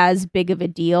not as big of a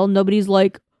deal. Nobody's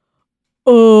like,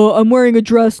 oh, I'm wearing a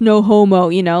dress, no homo,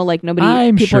 you know? Like nobody.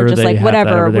 I'm people sure are just they like, have that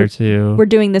whatever. over there too. We're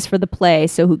doing this for the play,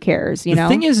 so who cares, you the know?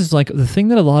 thing is like the thing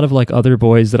that a lot of like other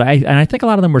boys that I think a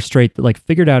lot of them were straight that like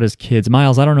figured out as kids.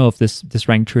 Miles, I don't know if this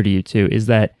rang true to you too, is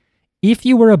that if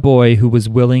you were a boy who was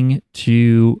willing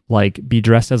to like be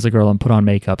dressed as a girl and put on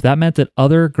makeup, that meant that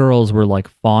other girls were like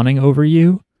fawning over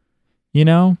you, you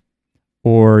know?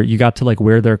 Or you got to like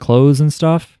wear their clothes and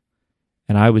stuff.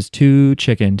 And I was too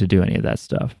chicken to do any of that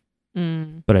stuff.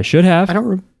 Mm. But I should have. I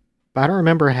don't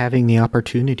remember having the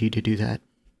opportunity to do that.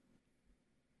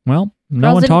 Well, no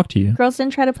Girls one didn't- talked to you. Girls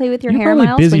didn't try to play with your You're hair, probably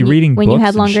Miles. busy reading when you books had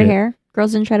and longer shit. hair.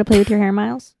 Girls didn't try to play with your hair,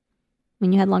 Miles.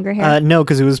 When you had longer hair. No,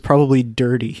 because it was probably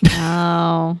dirty.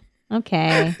 Oh,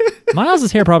 okay.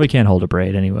 Miles's hair probably can't hold a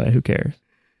braid anyway. Who cares?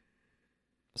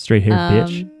 Straight haired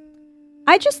bitch.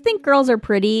 I just think girls are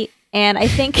pretty, and I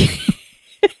think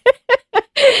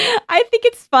I think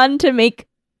it's fun to make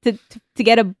to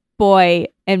get a boy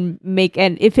and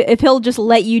if he'll just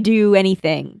let you do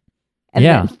anything. And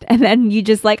Yeah. then you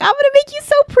just like, I'm gonna make you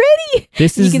so pretty.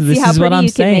 This You is can this see how is what pretty I'm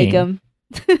you can make saying.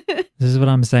 them. This is what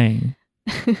I'm saying.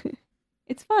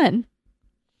 It's fun.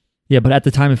 Yeah, but at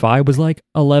the time, if I was like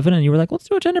 11 and you were like, "Let's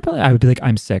do a gender play," I would be like,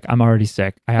 "I'm sick. I'm already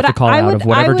sick. I have But to call I out would- of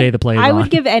whatever I would- day the play is I on." would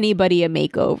give anybody a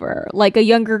makeover. Like a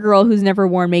younger girl who's never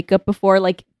worn makeup before,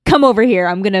 like, come over here.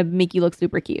 I'm going to make you look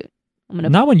super cute. I'm going to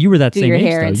Not when you were that do same your age,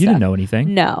 hair though. and You didn't stuff. know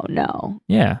anything. No.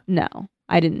 Yeah.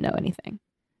 I didn't know anything.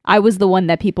 I was the one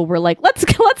that people were like, let's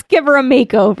give her a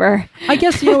makeover. I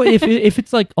guess, you know, if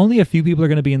it's like only a few people are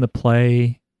going to be in the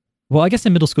play. Well, I guess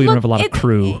in middle school, you don't have a lot of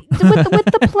crew. With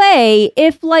the play,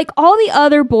 if like all the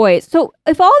other boys, so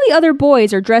if all the other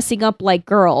boys are dressing up like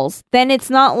girls, then it's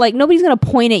not like nobody's going to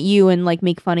point at you and like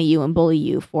make fun of you and bully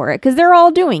you for it because they're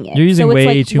all doing it. You're using So it's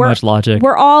way like, too much logic.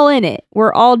 We're all in it.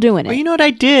 We're all doing Well, it. you know what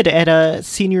I did at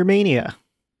Senior Mania?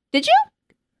 Did you?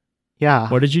 Yeah.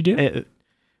 What did you do?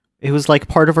 It was like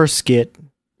part of our skit.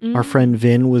 Mm. Our friend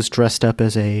Vin was dressed up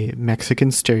as a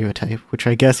Mexican stereotype, which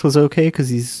I guess was okay because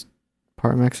he's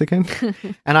part Mexican.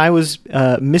 And I was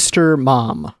Mr.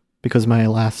 Mom because my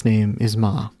last name is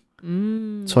Ma.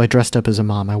 Mm. So I dressed up as a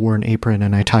mom. I wore an apron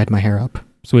and I tied my hair up.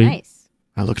 Sweet. Nice.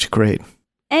 I looked great.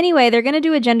 Anyway, they're going to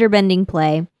do a gender bending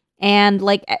play. And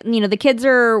like, you know, the kids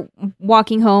are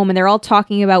walking home and they're all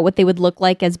talking about what they would look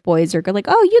like as boys or like,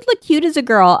 oh, you'd look cute as a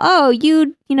girl. Oh,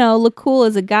 you'd, you know, look cool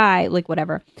as a guy, like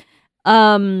whatever.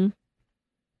 So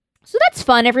that's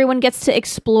fun. Everyone gets to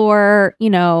explore, you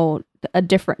know, a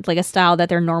different, like a style that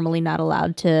they're normally not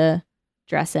allowed to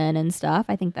dress in and stuff.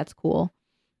 I think that's cool.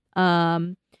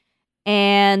 And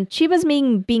Chiba's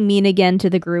being mean again to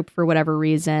the group for whatever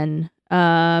reason.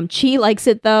 Chi likes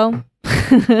it though.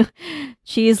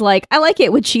 She's like, I like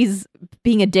it when she's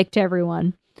being a dick to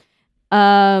everyone.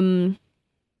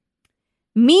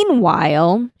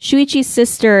 Meanwhile, Shuichi's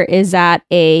sister is at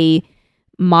a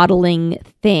modeling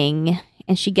thing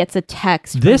and she gets a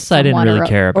text from This I didn't someone really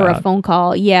care or a about. phone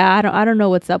call. Yeah, I don't know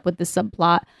what's up with this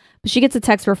subplot, but she gets a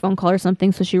text or a phone call or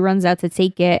something, so she runs out to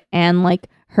take it, and like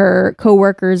her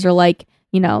coworkers are like,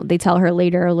 you know, they tell her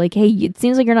later, like, hey, it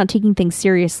seems like you're not taking things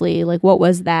seriously. Like, what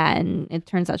was that? And it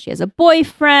turns out she has a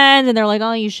boyfriend, and they're like,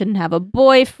 oh, you shouldn't have a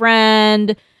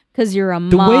boyfriend because you're a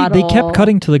The model. way they kept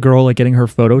cutting to the girl like getting her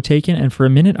photo taken, and for a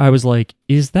minute I was like,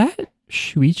 "Is that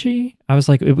Shuichi?" I was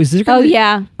like, "Was there?" Oh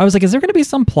yeah, I was like, "Is there going to be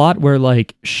some plot where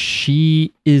like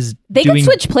she is they doing?" could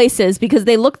switch places because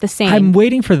they look the same. I'm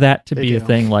waiting for that to They be a do.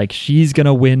 thing. Like she's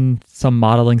gonna win some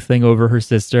modeling thing over her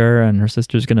sister, and her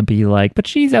sister's gonna be like, "But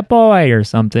she's a boy" or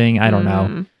something. I don't know.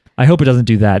 Mm, I hope it doesn't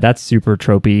do that. That's super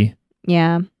tropey.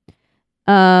 Yeah.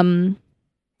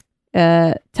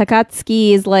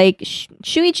 Takatsuki is like,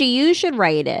 Shuichi, you should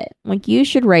write it. Like, you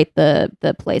should write the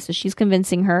play. So she's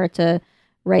convincing her to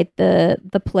write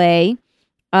the play.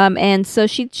 And so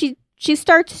she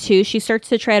starts to. She starts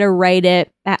to try to write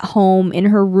it at home in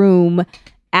her room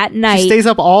at night. She stays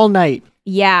up all night.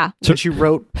 Yeah. So she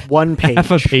wrote one page.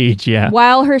 Half a page, yeah.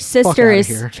 While her sister outta is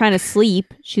here. trying to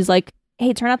sleep, she's like,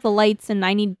 "Hey, turn out the lights and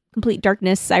I need complete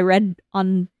darkness." I read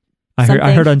on I something.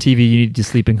 heard on TV you need to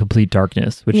sleep in complete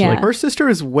darkness, which Yeah. like Her sister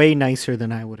is way nicer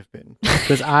than I would have been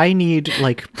because I needed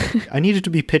to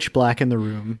be pitch black in the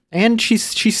room, and she's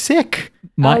sick.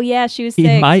 my, oh yeah, she was sick.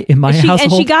 in my and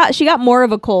household she got more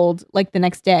of a cold like the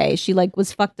next day. She like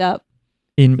was fucked up.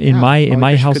 in Yeah, my probably 'cause she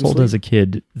couldn't household as a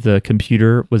kid, the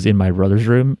computer was in my brother's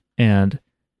room, and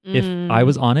if I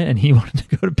was on it and he wanted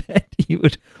to go to bed, he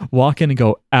would walk in and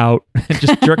go out and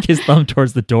just jerk his thumb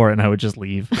towards the door, and I would just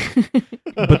leave.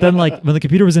 But then, like, when the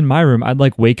computer was in my room, I'd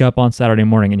like wake up on Saturday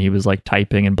morning and he was like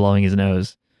typing and blowing his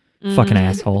nose. Fucking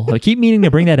asshole. I keep meaning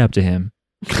to bring that up to him.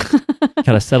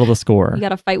 Gotta settle the score. You got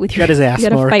to fight with Got his ass you got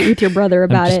to mark. fight with your brother I'm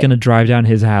about just it. gonna drive down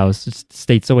his house, just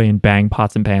states away, and bang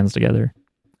pots and pans together.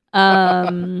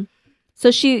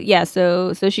 So she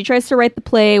tries to write the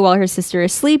play while her sister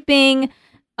is sleeping.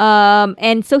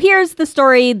 And so here's the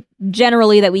story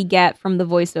generally that we get from the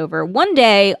voiceover. One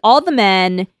day, all the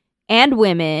men and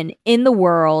women in the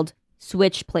world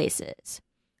switch places.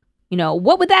 You know,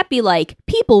 what would that be like?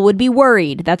 People would be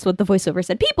worried. That's what the voiceover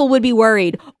said. People would be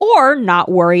worried or not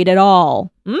worried at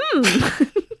all.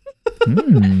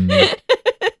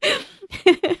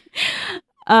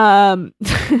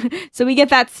 So we get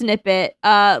that snippet.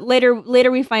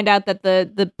 Later we find out that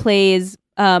the play is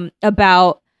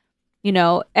about, you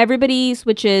know, everybody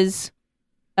switches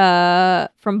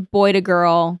from boy to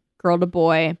girl, girl to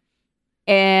boy.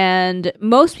 And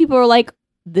most people are like,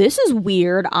 this is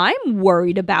weird. I'm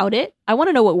worried about it. I want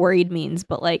to know what worried means,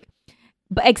 but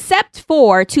except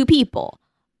for two people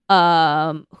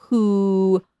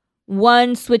who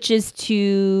one switches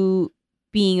to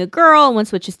being a girl and one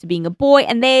switches to being a boy,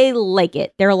 and they like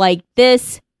it. They're like,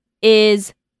 this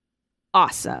is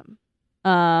awesome.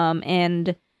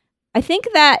 And I think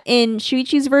that in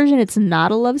Shuichi's version, it's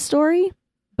not a love story,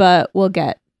 but we'll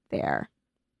get there.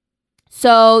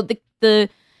 So the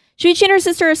Shuichi and her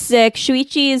sister are sick.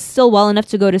 Shuichi is still well enough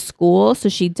to go to school, so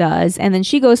she does, and then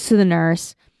she goes to the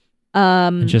nurse.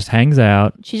 It just hangs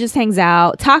out. She just hangs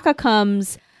out. Taka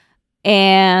comes,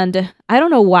 and I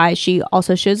don't know why she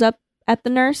also shows up at the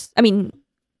nurse. I mean,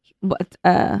 what?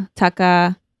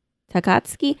 Takatsuki.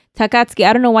 I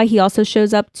don't know why he also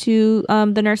shows up to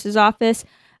the nurse's office.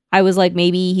 I was like,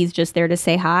 maybe he's just there to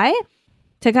say hi.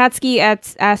 Takatsuki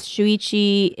asked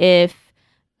Shuichi if,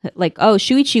 like, oh,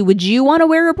 Shuichi, would you want to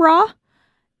wear a bra?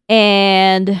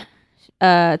 And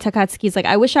Takatsuki's like,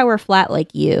 I wish I were flat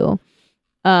like you.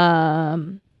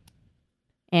 And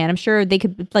I'm sure they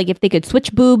could, like, if they could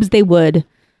switch boobs, they would,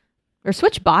 or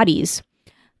switch bodies.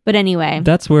 But anyway,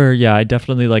 That's where, yeah, I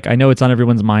definitely like. I know it's on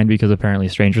everyone's mind because apparently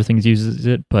Stranger Things uses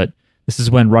it, but this is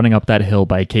when "Running Up That Hill"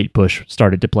 by Kate Bush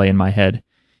started to play in my head.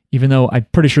 Even though I'm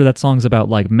pretty sure that song's about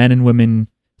like men and women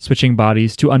switching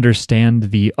bodies to understand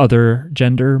the other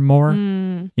gender more.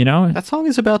 You know, That song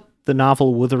is about the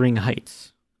novel Wuthering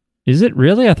Heights. is it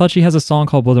really? I thought she has a song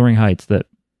called "Wuthering Heights" that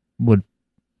would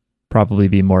probably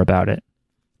be more about it.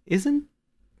 Isn't?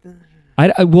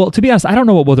 Well, to be honest, I don't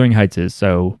know what "Wuthering Heights" is,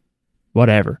 so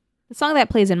whatever. the song that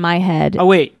plays in my head, Oh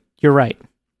wait, you're right.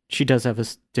 She does have a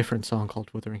different song called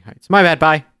Wuthering Heights. My bad.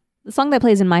 Bye. the song that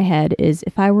plays in my head is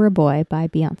 "If I Were a Boy" by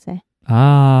Beyonce.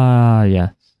 Ah,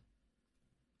 yes.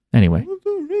 Anyway,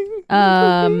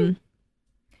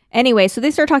 Anyway, so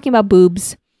they start talking about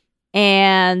boobs,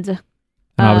 and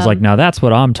I was like, now that's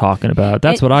what I'm talking about.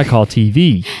 That's what I call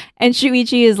TV. and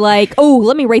Shuichi is like, oh,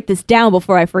 let me write this down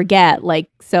before I forget. Like,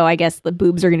 so I guess the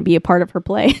boobs are going to be a part of her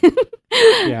play.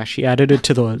 Yeah, she added it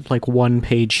to the like one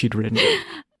page she'd written.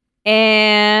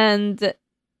 And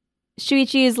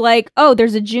Shuichi is like, oh,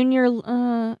 there's a junior.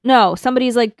 No,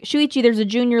 somebody's like, Shuichi, there's a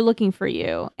junior looking for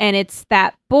you. And it's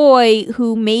that boy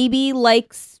who maybe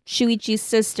likes Shuichi's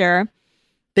sister.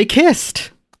 They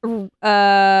kissed. Who?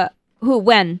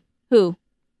 When? Who?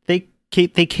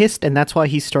 They kissed, and that's why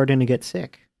he's starting to get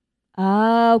sick.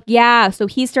 Oh, yeah. So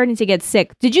he's starting to get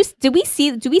sick. Do we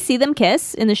see them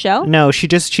kiss in the show? No, she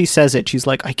says it. She's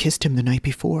like, I kissed him the night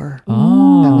before.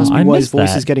 Oh, That must be I why his missed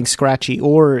voice that. is getting scratchy,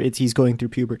 or he's going through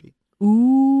puberty.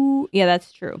 Ooh, yeah,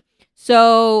 that's true.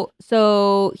 So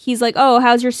he's like, oh,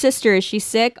 how's your sister? Is she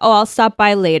sick? Oh, I'll stop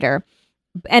by later.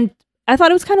 And I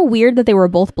thought it was kind of weird that they were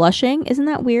both blushing. Isn't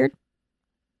that weird?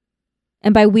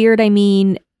 And by weird, I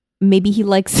mean maybe he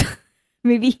likes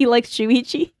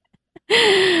Shuichi.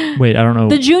 Wait, I don't know.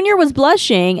 The junior was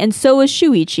blushing, and so was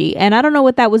Shuichi, and I don't know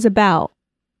what that was about.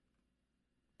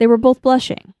 They were both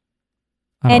blushing.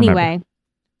 I don't remember. Anyway,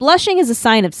 blushing is a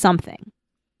sign of something.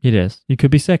 It is. You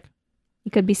could be sick.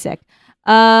 You could be sick.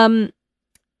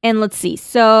 And let's see.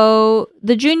 So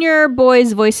the junior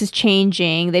boy's voice is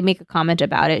changing. They make a comment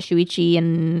about it. Shuichi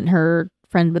and her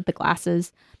friend with the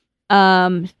glasses.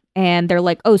 And they're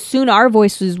like, oh, soon our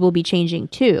voices will be changing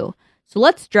too. So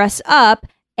let's dress up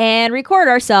and record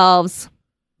ourselves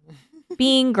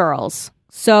being girls.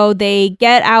 So they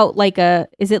get out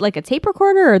is it like a tape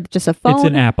recorder or just a phone? It's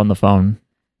an app on the phone.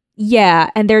 Yeah.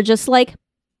 And they're just like,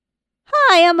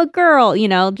 hi, I'm a girl,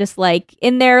 just like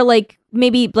in there, like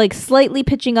maybe like slightly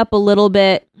pitching up a little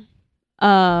bit,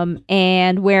 and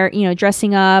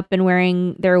dressing up and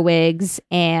wearing their wigs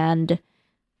and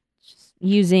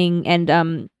using,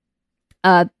 and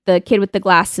the kid with the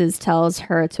glasses tells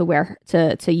her to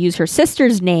use her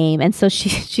sister's name, and so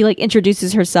she like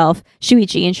introduces herself.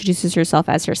 Shuichi introduces herself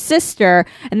as her sister,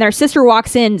 and their sister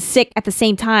walks in sick at the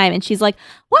same time, and she's like,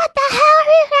 "What the hell?"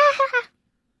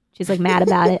 She's like mad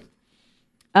about it.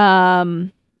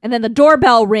 And then the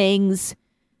doorbell rings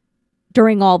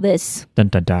during all this. Dun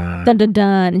dun dun. Dun dun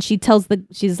dun. And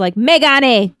she's like,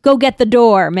 Megane, go get the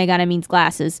door. Megane means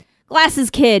glasses. Glasses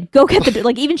kid, go get the door.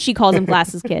 Like even she calls him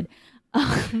glasses kid.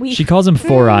 She calls him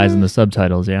Four Eyes in the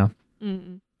subtitles, yeah.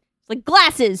 It's like,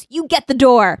 glasses, you get the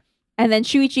door. And then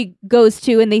Shuichi goes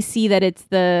to, and they see that it's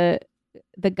the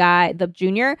guy, the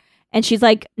junior. And she's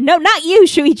like, no, not you,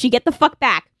 Shuichi, get the fuck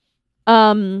back.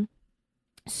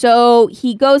 So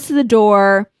he goes to the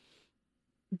door,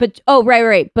 but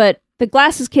right. But the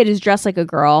glasses kid is dressed like a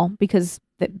girl because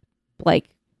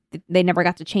they never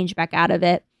got to change back out of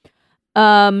it.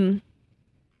 And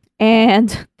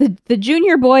the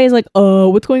junior boy is like, oh,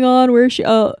 what's going on? Where is she?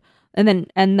 Oh, and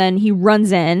then he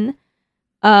runs in,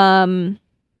 and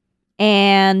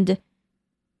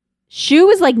Shu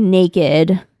is like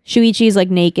naked. Shuichi is like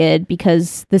naked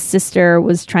because the sister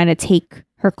was trying to take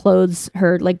her clothes,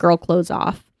 her like girl clothes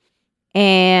off.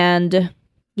 And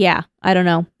yeah, I don't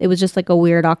know. It was just like a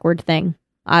weird, awkward thing.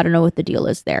 I don't know what the deal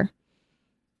is there.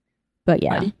 But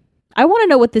yeah, I want to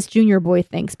know what this junior boy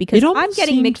thinks because I'm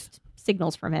getting mixed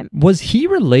signals from him. Was he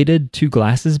related to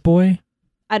Glasses Boy?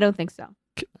 I don't think so.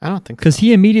 I don't think so. Because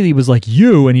he immediately was like,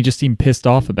 you, and he just seemed pissed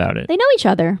off about it. They know each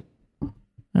other.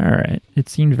 All right. It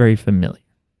seemed very familiar.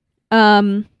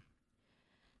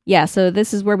 Yeah, so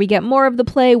this is where we get more of the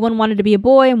play. One wanted to be a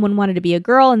boy and one wanted to be a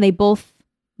girl, and they both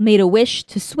made a wish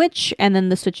to switch, and then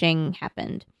the switching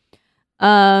happened.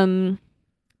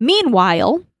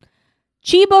 Meanwhile,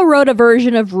 Chiba wrote a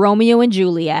version of Romeo and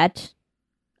Juliet,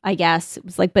 I guess. It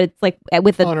was like, but it's like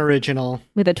with unoriginal,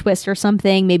 with a twist or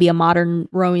something, maybe a modern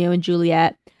Romeo and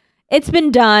Juliet. It's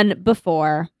been done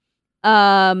before.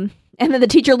 And then the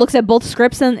teacher looks at both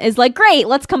scripts and is like, great,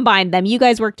 let's combine them. You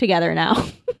guys work together now.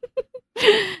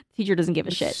 Teacher doesn't give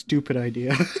a shit. Stupid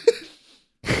idea.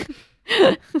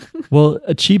 Well,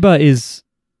 Chiba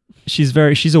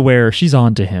she's aware, she's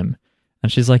on to him.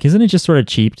 And she's like, isn't it just sort of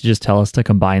cheap to just tell us to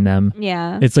combine them?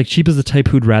 Yeah. It's like Chiba's the type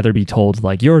who'd rather be told,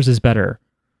 like, yours is better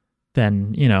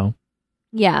than,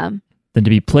 Yeah. than to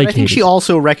be But I placated. think she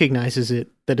also recognizes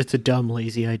that it's a dumb,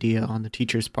 lazy idea on the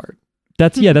teacher's part.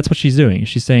 That's what she's doing.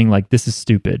 She's saying, like, this is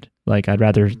stupid. Like, I'd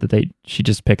rather that she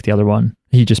just pick the other one.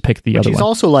 He just picked the But other she's one.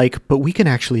 also like, but we can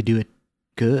actually do it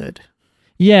good.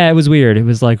 Yeah, it was weird. It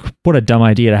was like, what a dumb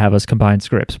idea to have us combine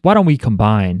scripts. Why don't we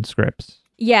combine scripts?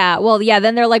 Yeah, well, yeah,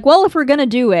 then they're like, well, if we're gonna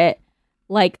do it,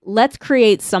 like, let's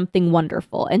create something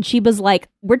wonderful. And Chiba's like,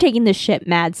 we're taking this shit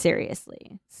mad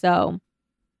seriously. So,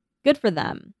 good for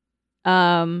them.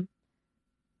 Oh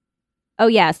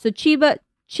yeah, so Chiba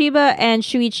and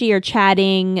Shuichi are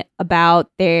chatting about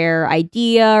their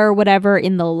idea or whatever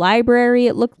in the library,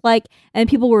 it looked like, and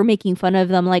people were making fun of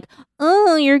them, like,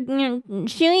 oh, your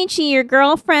Shuichi, your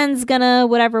girlfriend's gonna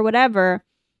whatever.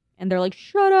 And they're like,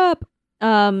 shut up.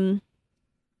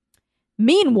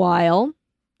 Meanwhile,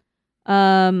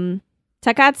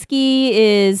 Takatsuki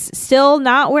is still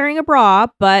not wearing a bra,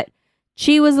 but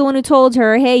Chi was the one who told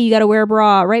her, hey, you gotta wear a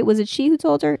bra, right? Was it Chi who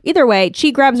told her? Either way,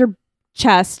 Chi grabs her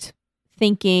chest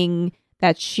thinking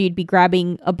that she'd be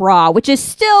grabbing a bra, which is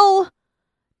still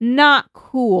not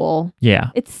cool.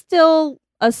 Yeah. It's still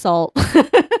assault.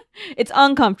 It's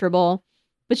uncomfortable.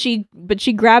 But she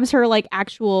grabs her like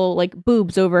actual like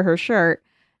boobs over her shirt,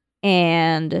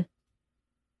 and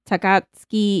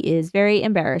Takatsuki is very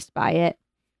embarrassed by it.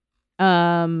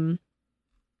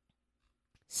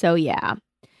 So yeah.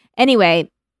 Anyway,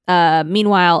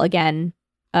 meanwhile, again,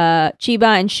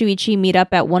 Chiba and Shuichi meet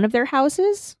up at one of their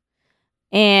houses,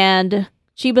 and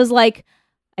Chiba's like,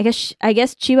 I guess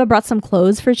Chiba brought some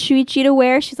clothes for Shuichi to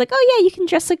wear. She's like, oh yeah, you can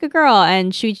dress like a girl.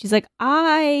 And Shuichi's like,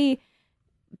 I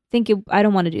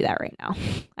don't want to do that right now.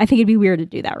 I think it'd be weird to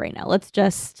do that right now. Let's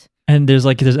just... And there's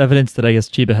evidence that I guess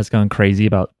Chiba has gone crazy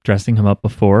about dressing him up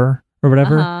before. or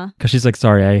whatever. Uh-huh. Because she's like,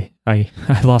 sorry, I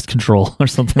lost control or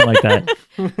something like that.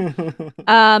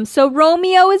 So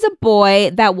Romeo is a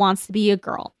boy that wants to be a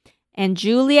girl, and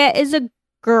Juliet is a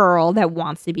girl that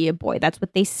wants to be a boy. That's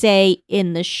what they say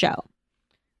in the show.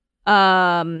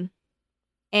 And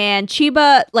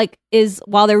Chiba is,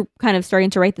 while they're kind of starting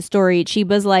to write the story,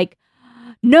 Chiba's like,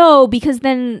 no, because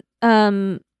then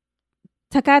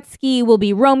Takatsuki will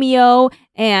be Romeo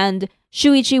and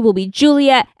Shuichi will be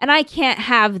Juliet, and I can't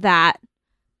have that.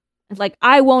 Like,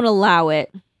 I won't allow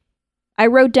it. I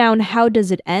wrote down, how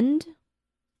does it end?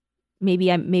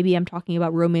 Maybe I'm talking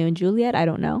about Romeo and Juliet. I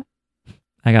don't know.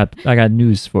 I got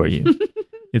news for you.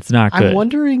 It's not good. I'm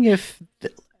wondering if,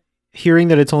 hearing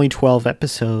that it's only 12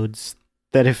 episodes,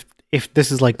 that if this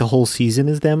is like the whole season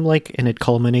is them, like, and it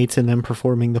culminates in them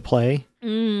performing the play.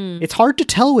 It's hard to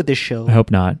tell with this show. I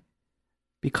hope not.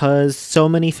 Because so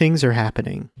many things are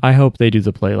happening. I hope they do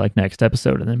the play like next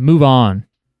episode and then move on.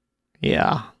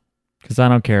 Yeah. Because I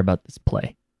don't care about this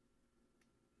play.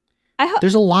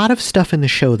 There's a lot of stuff in the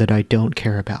show that I don't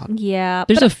care about. Yeah.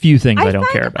 There's a few things I don't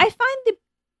care about. I find the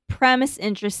premise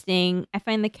interesting. I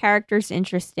find the characters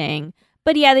interesting.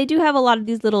 But yeah, they do have a lot of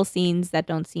these little scenes that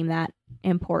don't seem that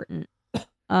important.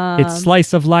 It's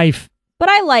slice of life. But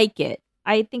I like it.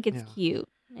 I think it's cute.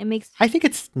 I think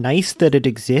it's nice that it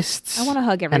exists. I want to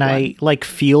hug everyone. And I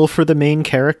feel for the main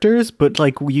characters, but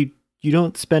you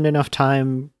don't spend enough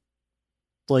time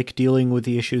dealing with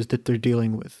the issues that they're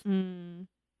dealing with.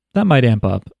 That might amp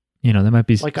up. They might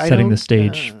be setting the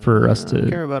stage for us to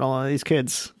care about all of these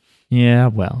kids. Yeah,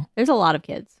 well, there's a lot of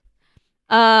kids.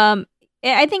 I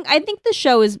think the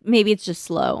show is, maybe it's just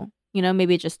slow.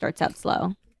 Maybe it just starts out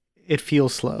slow. It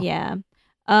feels slow. Yeah.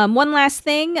 One last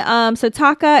thing. So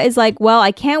Taka is like, well,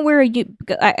 I can't wear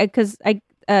because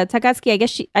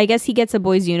Takatsuki, I guess he gets a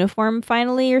boy's uniform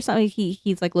finally or something.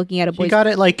 He's like looking at a boy's. He got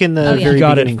it in the very he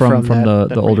got it beginning from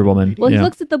the older woman. Well, he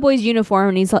looks at the boy's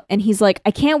uniform and he's like,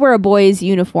 I can't wear a boy's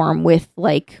uniform with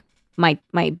my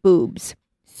boobs.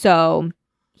 So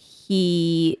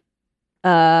he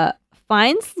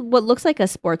finds what looks like a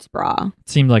sports bra. It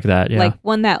seemed like that, yeah. Like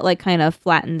one that kind of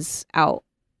flattens out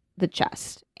the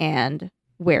chest and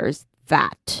wears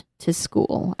that to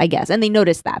school, I guess. And they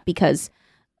notice that because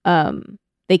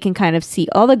they can kind of see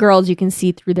all the girls. You can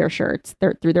see through their shirts,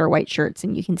 through their white shirts,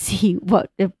 and you can see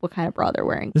what kind of bra they're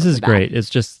wearing. This is great. It's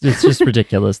just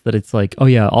ridiculous that it's like, oh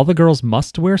yeah, all the girls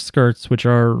must wear skirts, which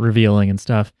are revealing and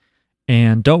stuff.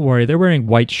 And don't worry, they're wearing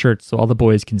white shirts, so all the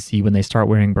boys can see when they start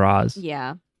wearing bras.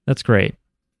 Yeah, that's great.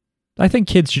 I think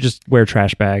kids should just wear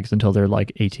trash bags until they're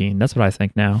 18. That's what I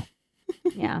think now.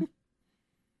 Yeah.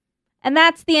 And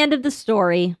that's the end of the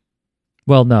story.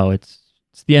 Well, no, it's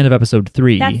the end of episode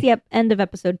 3. That's the end of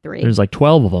episode 3. There's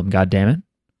 12 of them, god damn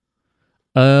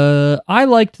it. I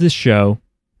liked this show.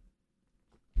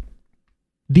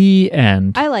 The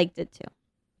end. I liked it too.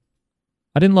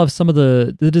 I didn't love some of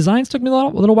the designs. Took me a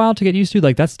little while to get used to.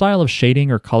 That style of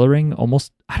shading or coloring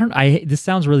almost, this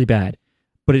sounds really bad,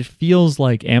 but it feels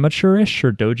like amateurish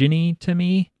or doujin-y to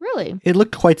me. Really? It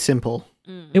looked quite simple.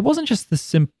 It wasn't just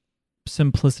the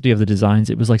simplicity of the designs.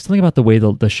 It was something about the way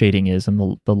the shading is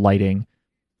and the lighting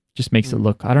just makes it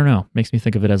look, I don't know, makes me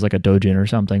think of it as a doujin or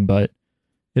something, but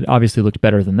it obviously looked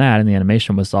better than that and the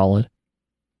animation was solid.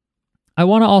 I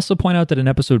want to also point out that in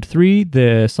episode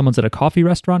 3, someone's at a coffee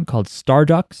restaurant called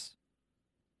Starducks.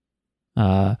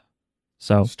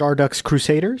 Starducks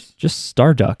Crusaders? Just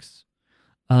Starducks.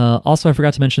 Also, I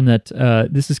forgot to mention that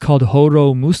this is called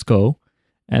Horo Musco,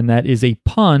 and that is a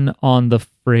pun on the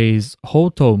phrase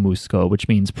Hoto Musco, which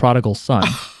means prodigal son.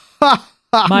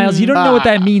 Miles, you don't know what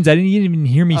that means. You didn't even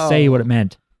hear me say what it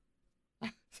meant.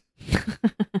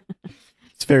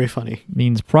 It's very funny. It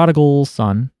means prodigal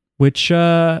son, which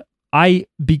I,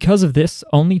 because of this,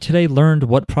 only today learned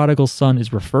what prodigal son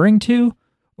is referring to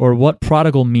or what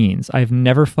prodigal means. I've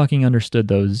never fucking understood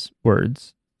those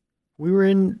words.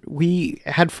 We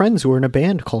had friends who were in a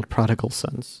band called Prodigal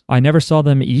Sons. I never saw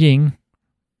them eating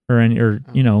or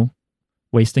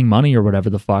wasting money or whatever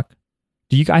the fuck.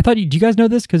 Do you guys know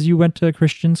this because you went to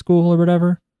Christian school or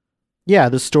whatever? Yeah,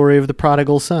 the story of the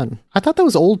prodigal son. I thought that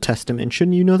was Old Testament.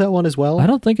 Shouldn't you know that one as well? I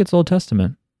don't think it's Old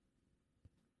Testament.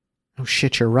 Oh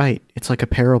shit, you're right. It's like a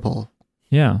parable.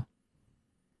 Yeah.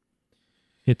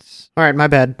 It's... All right, my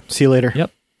bad. See you later.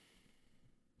 Yep.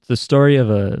 It's the story of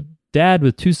a dad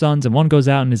with 2 sons, and one goes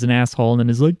out and is an asshole and then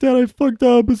is like, Dad, I fucked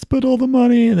up. I spent all the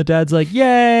money. And the dad's like,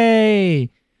 yay!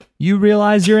 You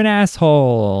realize you're an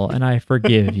asshole, and I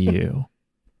forgive you.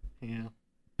 Yeah.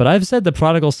 But I've said the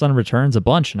prodigal son returns a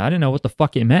bunch, and I didn't know what the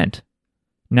fuck it meant.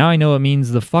 Now I know it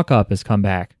means the fuck up has come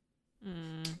back.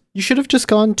 You should have just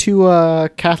gone to a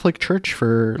Catholic church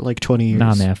for like 20 years.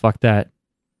 Nah, man, fuck that.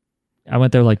 I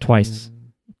went there like twice.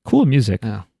 Cool music.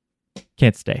 Oh.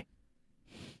 Can't stay.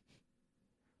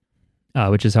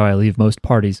 Which is how I leave most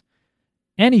parties.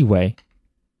 Anyway,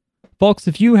 folks,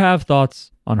 if you have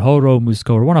thoughts on Horo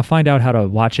Musco or want to find out how to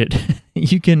watch it,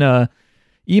 you can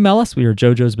email us. We are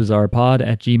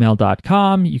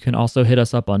jojosbizarrepod@gmail.com. You can also hit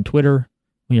us up on Twitter.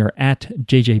 We are at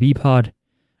JJBpod.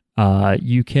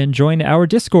 You can join our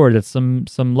Discord that some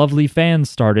lovely fans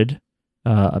started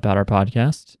about our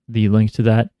podcast. The link to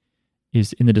that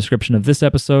is in the description of this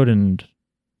episode and,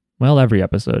 well, every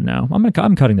episode now.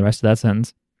 I'm cutting the rest of that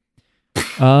sentence.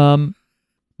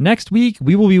 Next week,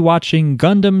 we will be watching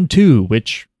Gundam 2,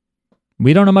 which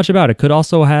we don't know much about. It could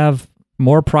also have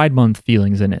more Pride Month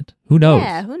feelings in it. Who knows?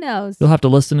 Yeah, who knows? You'll have to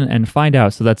listen and find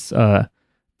out. So that's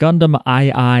Gundam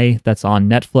II. That's on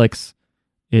Netflix.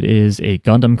 It is a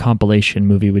Gundam compilation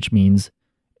movie, which means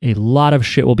a lot of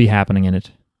shit will be happening in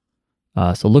it.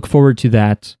 So look forward to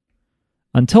that.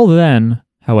 Until then,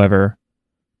 however,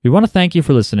 we want to thank you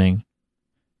for listening.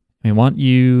 We want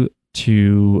you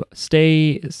to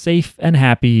stay safe and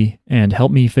happy and help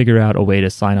me figure out a way to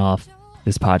sign off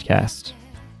this podcast.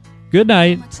 Good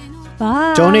night.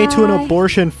 Bye. Donate to an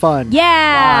abortion fund.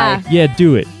 Yeah. Bye. Yeah,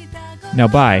 do it. Now,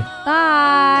 bye.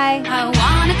 Bye. I want